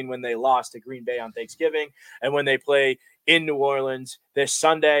between when they lost to Green Bay on Thanksgiving and when they play in New Orleans this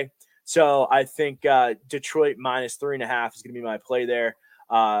Sunday. So I think Detroit minus 3.5 is going to be my play there.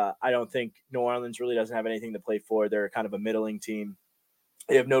 I don't think New Orleans really doesn't have anything to play for. They're kind of a middling team.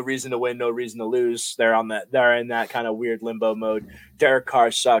 They have no reason to win, no reason to lose. They're in that kind of weird limbo mode. Derek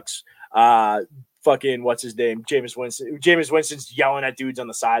Carr sucks. Fucking what's his name? Jameis Winston. Jameis Winston's yelling at dudes on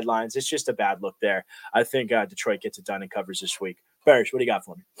the sidelines. It's just a bad look there. I think Detroit gets it done and covers this week. Barish, what do you got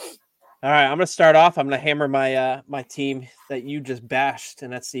for me? All right, I'm going to start off. I'm going to hammer my team that you just bashed,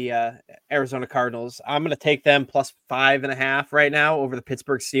 and that's the Arizona Cardinals. I'm going to take them plus 5.5 right now over the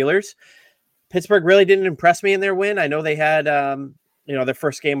Pittsburgh Steelers. Pittsburgh really didn't impress me in their win. I know they had their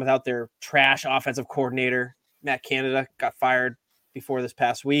first game without their trash offensive coordinator. Matt Canada got fired before this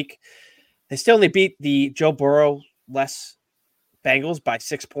past week. They still only beat the Joe Burrow-less Bengals by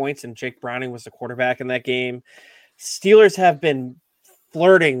 6 points, and Jake Browning was the quarterback in that game. Steelers have been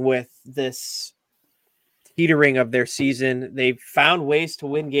flirting with this teetering of their season. They've found ways to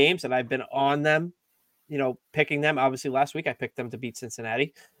win games, and I've been on them, picking them. Obviously, last week I picked them to beat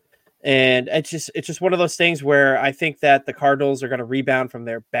Cincinnati. And it's just one of those things where I think that the Cardinals are going to rebound from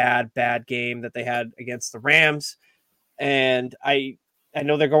their bad game that they had against the Rams. And I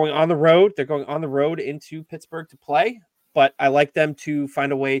know they're going on the road. They're going on the road into Pittsburgh to play, but I like them to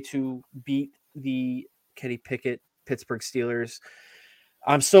find a way to beat the Kenny Pickett Pittsburgh Steelers.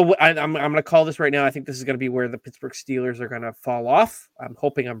 I'm going to call this right now. I think this is going to be where the Pittsburgh Steelers are going to fall off. I'm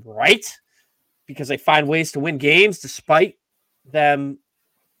hoping I'm right because they find ways to win games despite them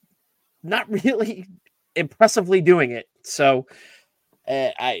not really impressively doing it. So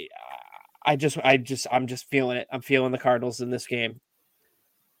I'm just feeling it. I'm feeling the Cardinals in this game.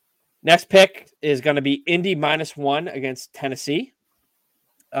 Next pick is going to be Indy -1 against Tennessee.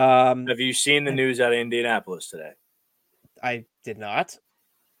 Have you seen the news out of Indianapolis today? I did not.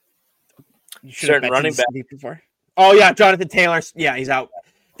 You should Certain running back before. Oh yeah, Jonathan Taylor. Yeah, he's out.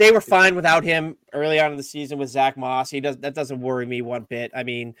 They were fine without him early on in the season with Zach Moss. That doesn't worry me one bit. I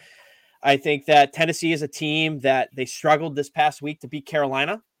mean, I think that Tennessee is a team that they struggled this past week to beat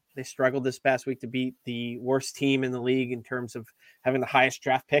Carolina. They struggled this past week to beat the worst team in the league in terms of having the highest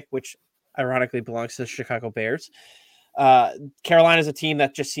draft pick, which ironically belongs to the Chicago Bears. Carolina is a team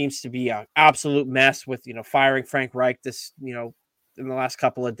that just seems to be an absolute mess with, firing Frank Reich this, in the last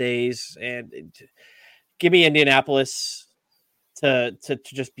couple of days. And give me Indianapolis to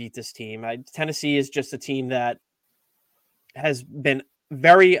just beat this team. Tennessee is just a team that has been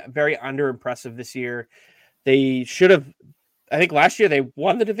very, very under-impressive this year. They should have, I think last year they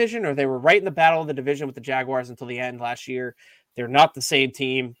won the division, or they were right in the battle of the division with the Jaguars until the end last year. They're not the same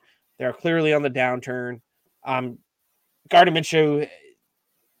team. They're clearly on the downturn. Gardner Minshew,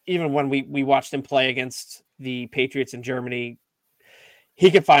 even when we watched him play against the Patriots in Germany, he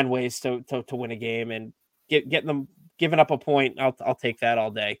can find ways to win a game, and getting them giving up a point. I'll take that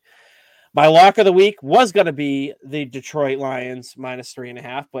all day. My lock of the week was going to be the Detroit Lions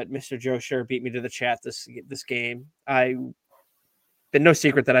 -3.5, but Mr. Joe Sure beat me to the chat this game. Been no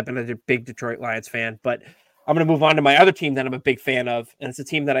secret that I've been a big Detroit Lions fan, but I'm going to move on to my other team that I'm a big fan of, and it's a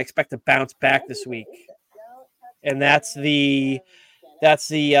team that I expect to bounce back this week, and that's the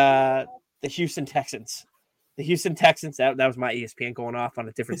Houston Texans. The Houston Texans. That was my ESPN going off on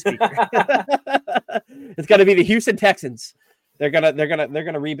a different speaker. It's going to be the Houston Texans. They're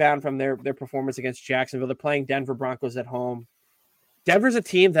gonna rebound from their performance against Jacksonville. They're playing Denver Broncos at home. Denver's a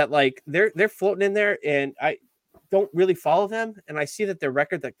team that they're floating in there, and I don't really follow them. And I see that their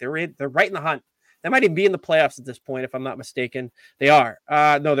record, they're right in the hunt. They might even be in the playoffs at this point, if I'm not mistaken. They are.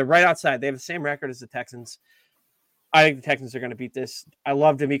 No, they're right outside. They have the same record as the Texans. I think the Texans are going to beat this. I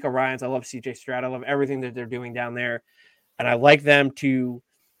love D'Amico Ryans. I love CJ Stroud. I love everything that they're doing down there, and I like them to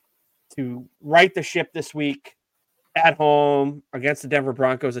right the ship this week at home against the Denver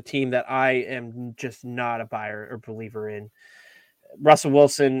Broncos, a team that I am just not a buyer or believer in. Russell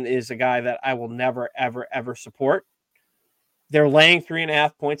Wilson is a guy that I will never, ever, ever support. They're laying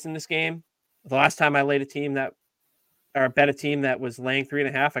 3.5 points in this game. The last time I bet a team that was laying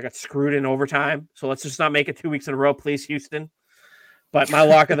 3.5, I got screwed in overtime. So let's just not make it 2 weeks in a row, please, Houston. But my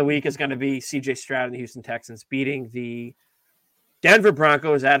lock of the week is going to be CJ Stroud and the Houston Texans beating the Denver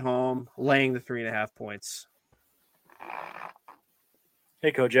Broncos at home, laying the 3.5 points.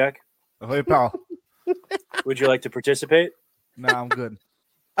 Hey, Kojak. Hey, pal. Would you like to participate? No, I'm good.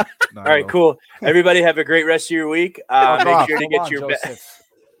 All right, cool. Everybody have a great rest of your week. Make sure to get your bet.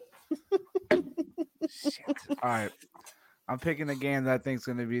 Shit. All right. I'm picking a game that I think is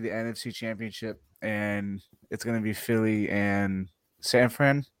going to be the NFC Championship, and it's going to be Philly and San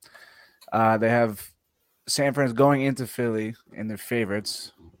Fran. They have San Fran's going into Philly, and they're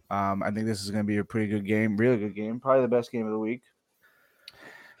favorites. I think this is going to be a pretty good game, really good game, probably the best game of the week.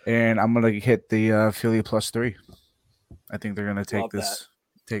 And I'm going to hit the Philly +3. I think they're going to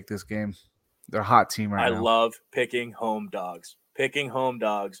take this game. They're a hot team right now. I love picking home dogs. Picking home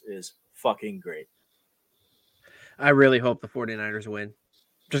dogs is fucking great. I really hope the 49ers win.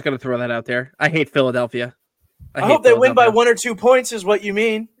 Just going to throw that out there. I hate Philadelphia. I hope they win by 1 or 2 points is what you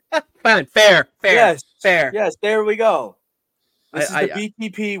mean. Fine. Fair. Yes. Fair. Yes, there we go. This is the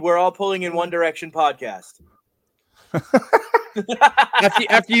BTP We're All Pulling in One Direction podcast.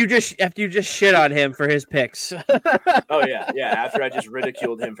 after you just shit on him for his picks. Oh yeah. After I just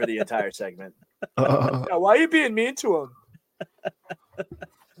ridiculed him for the entire segment. Why are you being mean to him?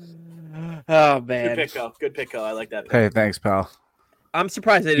 Oh man, good pick. I like that pick. Hey, thanks, pal. I'm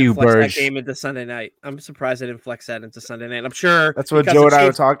surprised they didn't flex that game into Sunday night. I'm sure that's what Joe and I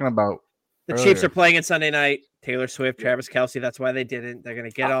were talking about. The Chiefs are playing it Sunday night. Taylor Swift, Travis Kelce. That's why they didn't. They're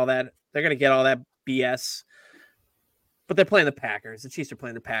gonna get all that. They're gonna get all that BS. But they're playing the Packers. The Chiefs are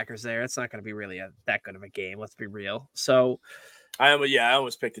playing the Packers there. It's not going to be really that good of a game. Let's be real. So, I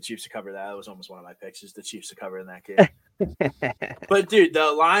almost picked the Chiefs to cover that. That was almost one of my picks, is the Chiefs to cover in that game. But, dude,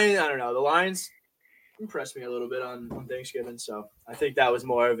 the Lions impressed me a little bit on Thanksgiving. So, I think that was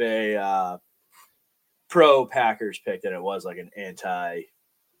more of a pro-Packers pick than it was like an anti-KC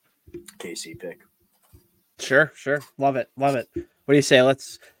pick. Sure. Love it. What do you say?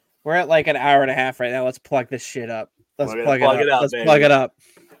 We're at like an hour and a half right now. Let's plug this shit up. Let's plug it up.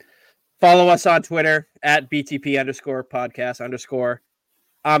 Follow us on Twitter at BTP_podcast_.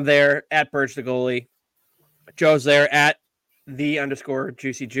 I'm there at Burge the Goalie. Joe's there at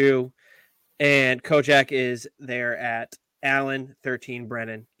 _Juicy Jew. And Kojak is there at Allen13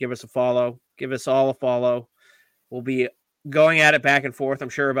 Brennan. Give us a follow. Give us all a follow. We'll be going at it back and forth, I'm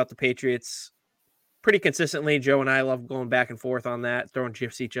sure, about the Patriots pretty consistently. Joe and I love going back and forth on that, throwing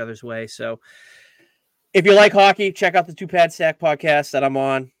gifs each other's way. So If you like hockey, check out the Two Pad Stack podcast that I'm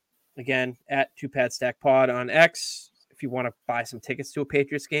on. Again, at Two Pad Stack Pod on X. If you want to buy some tickets to a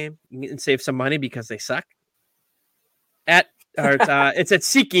Patriots game and save some money because they suck. It's at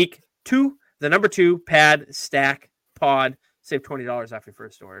SeatGeek 2 Pad Stack Pod. Save $20 off your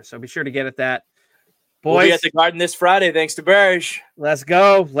first order. So be sure to get at that. Boys, we'll be at the Garden this Friday, thanks to Berge. Let's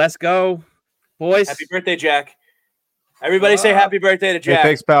go. Boys. Happy birthday, Jack. Everybody say happy birthday to Jack. Hey,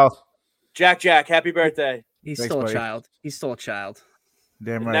 thanks, pal. Jack, happy birthday. He's Thanks, still buddy. a child. He's still a child.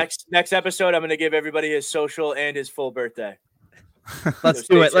 Damn right. Next episode, I'm going to give everybody his social and his full birthday. Let's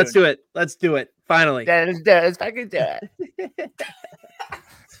So do it. stay Let's tuned. do it. Let's do it. Finally. Let's fucking do it.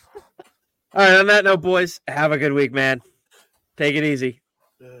 All right. On that note, boys, have a good week, man. Take it easy.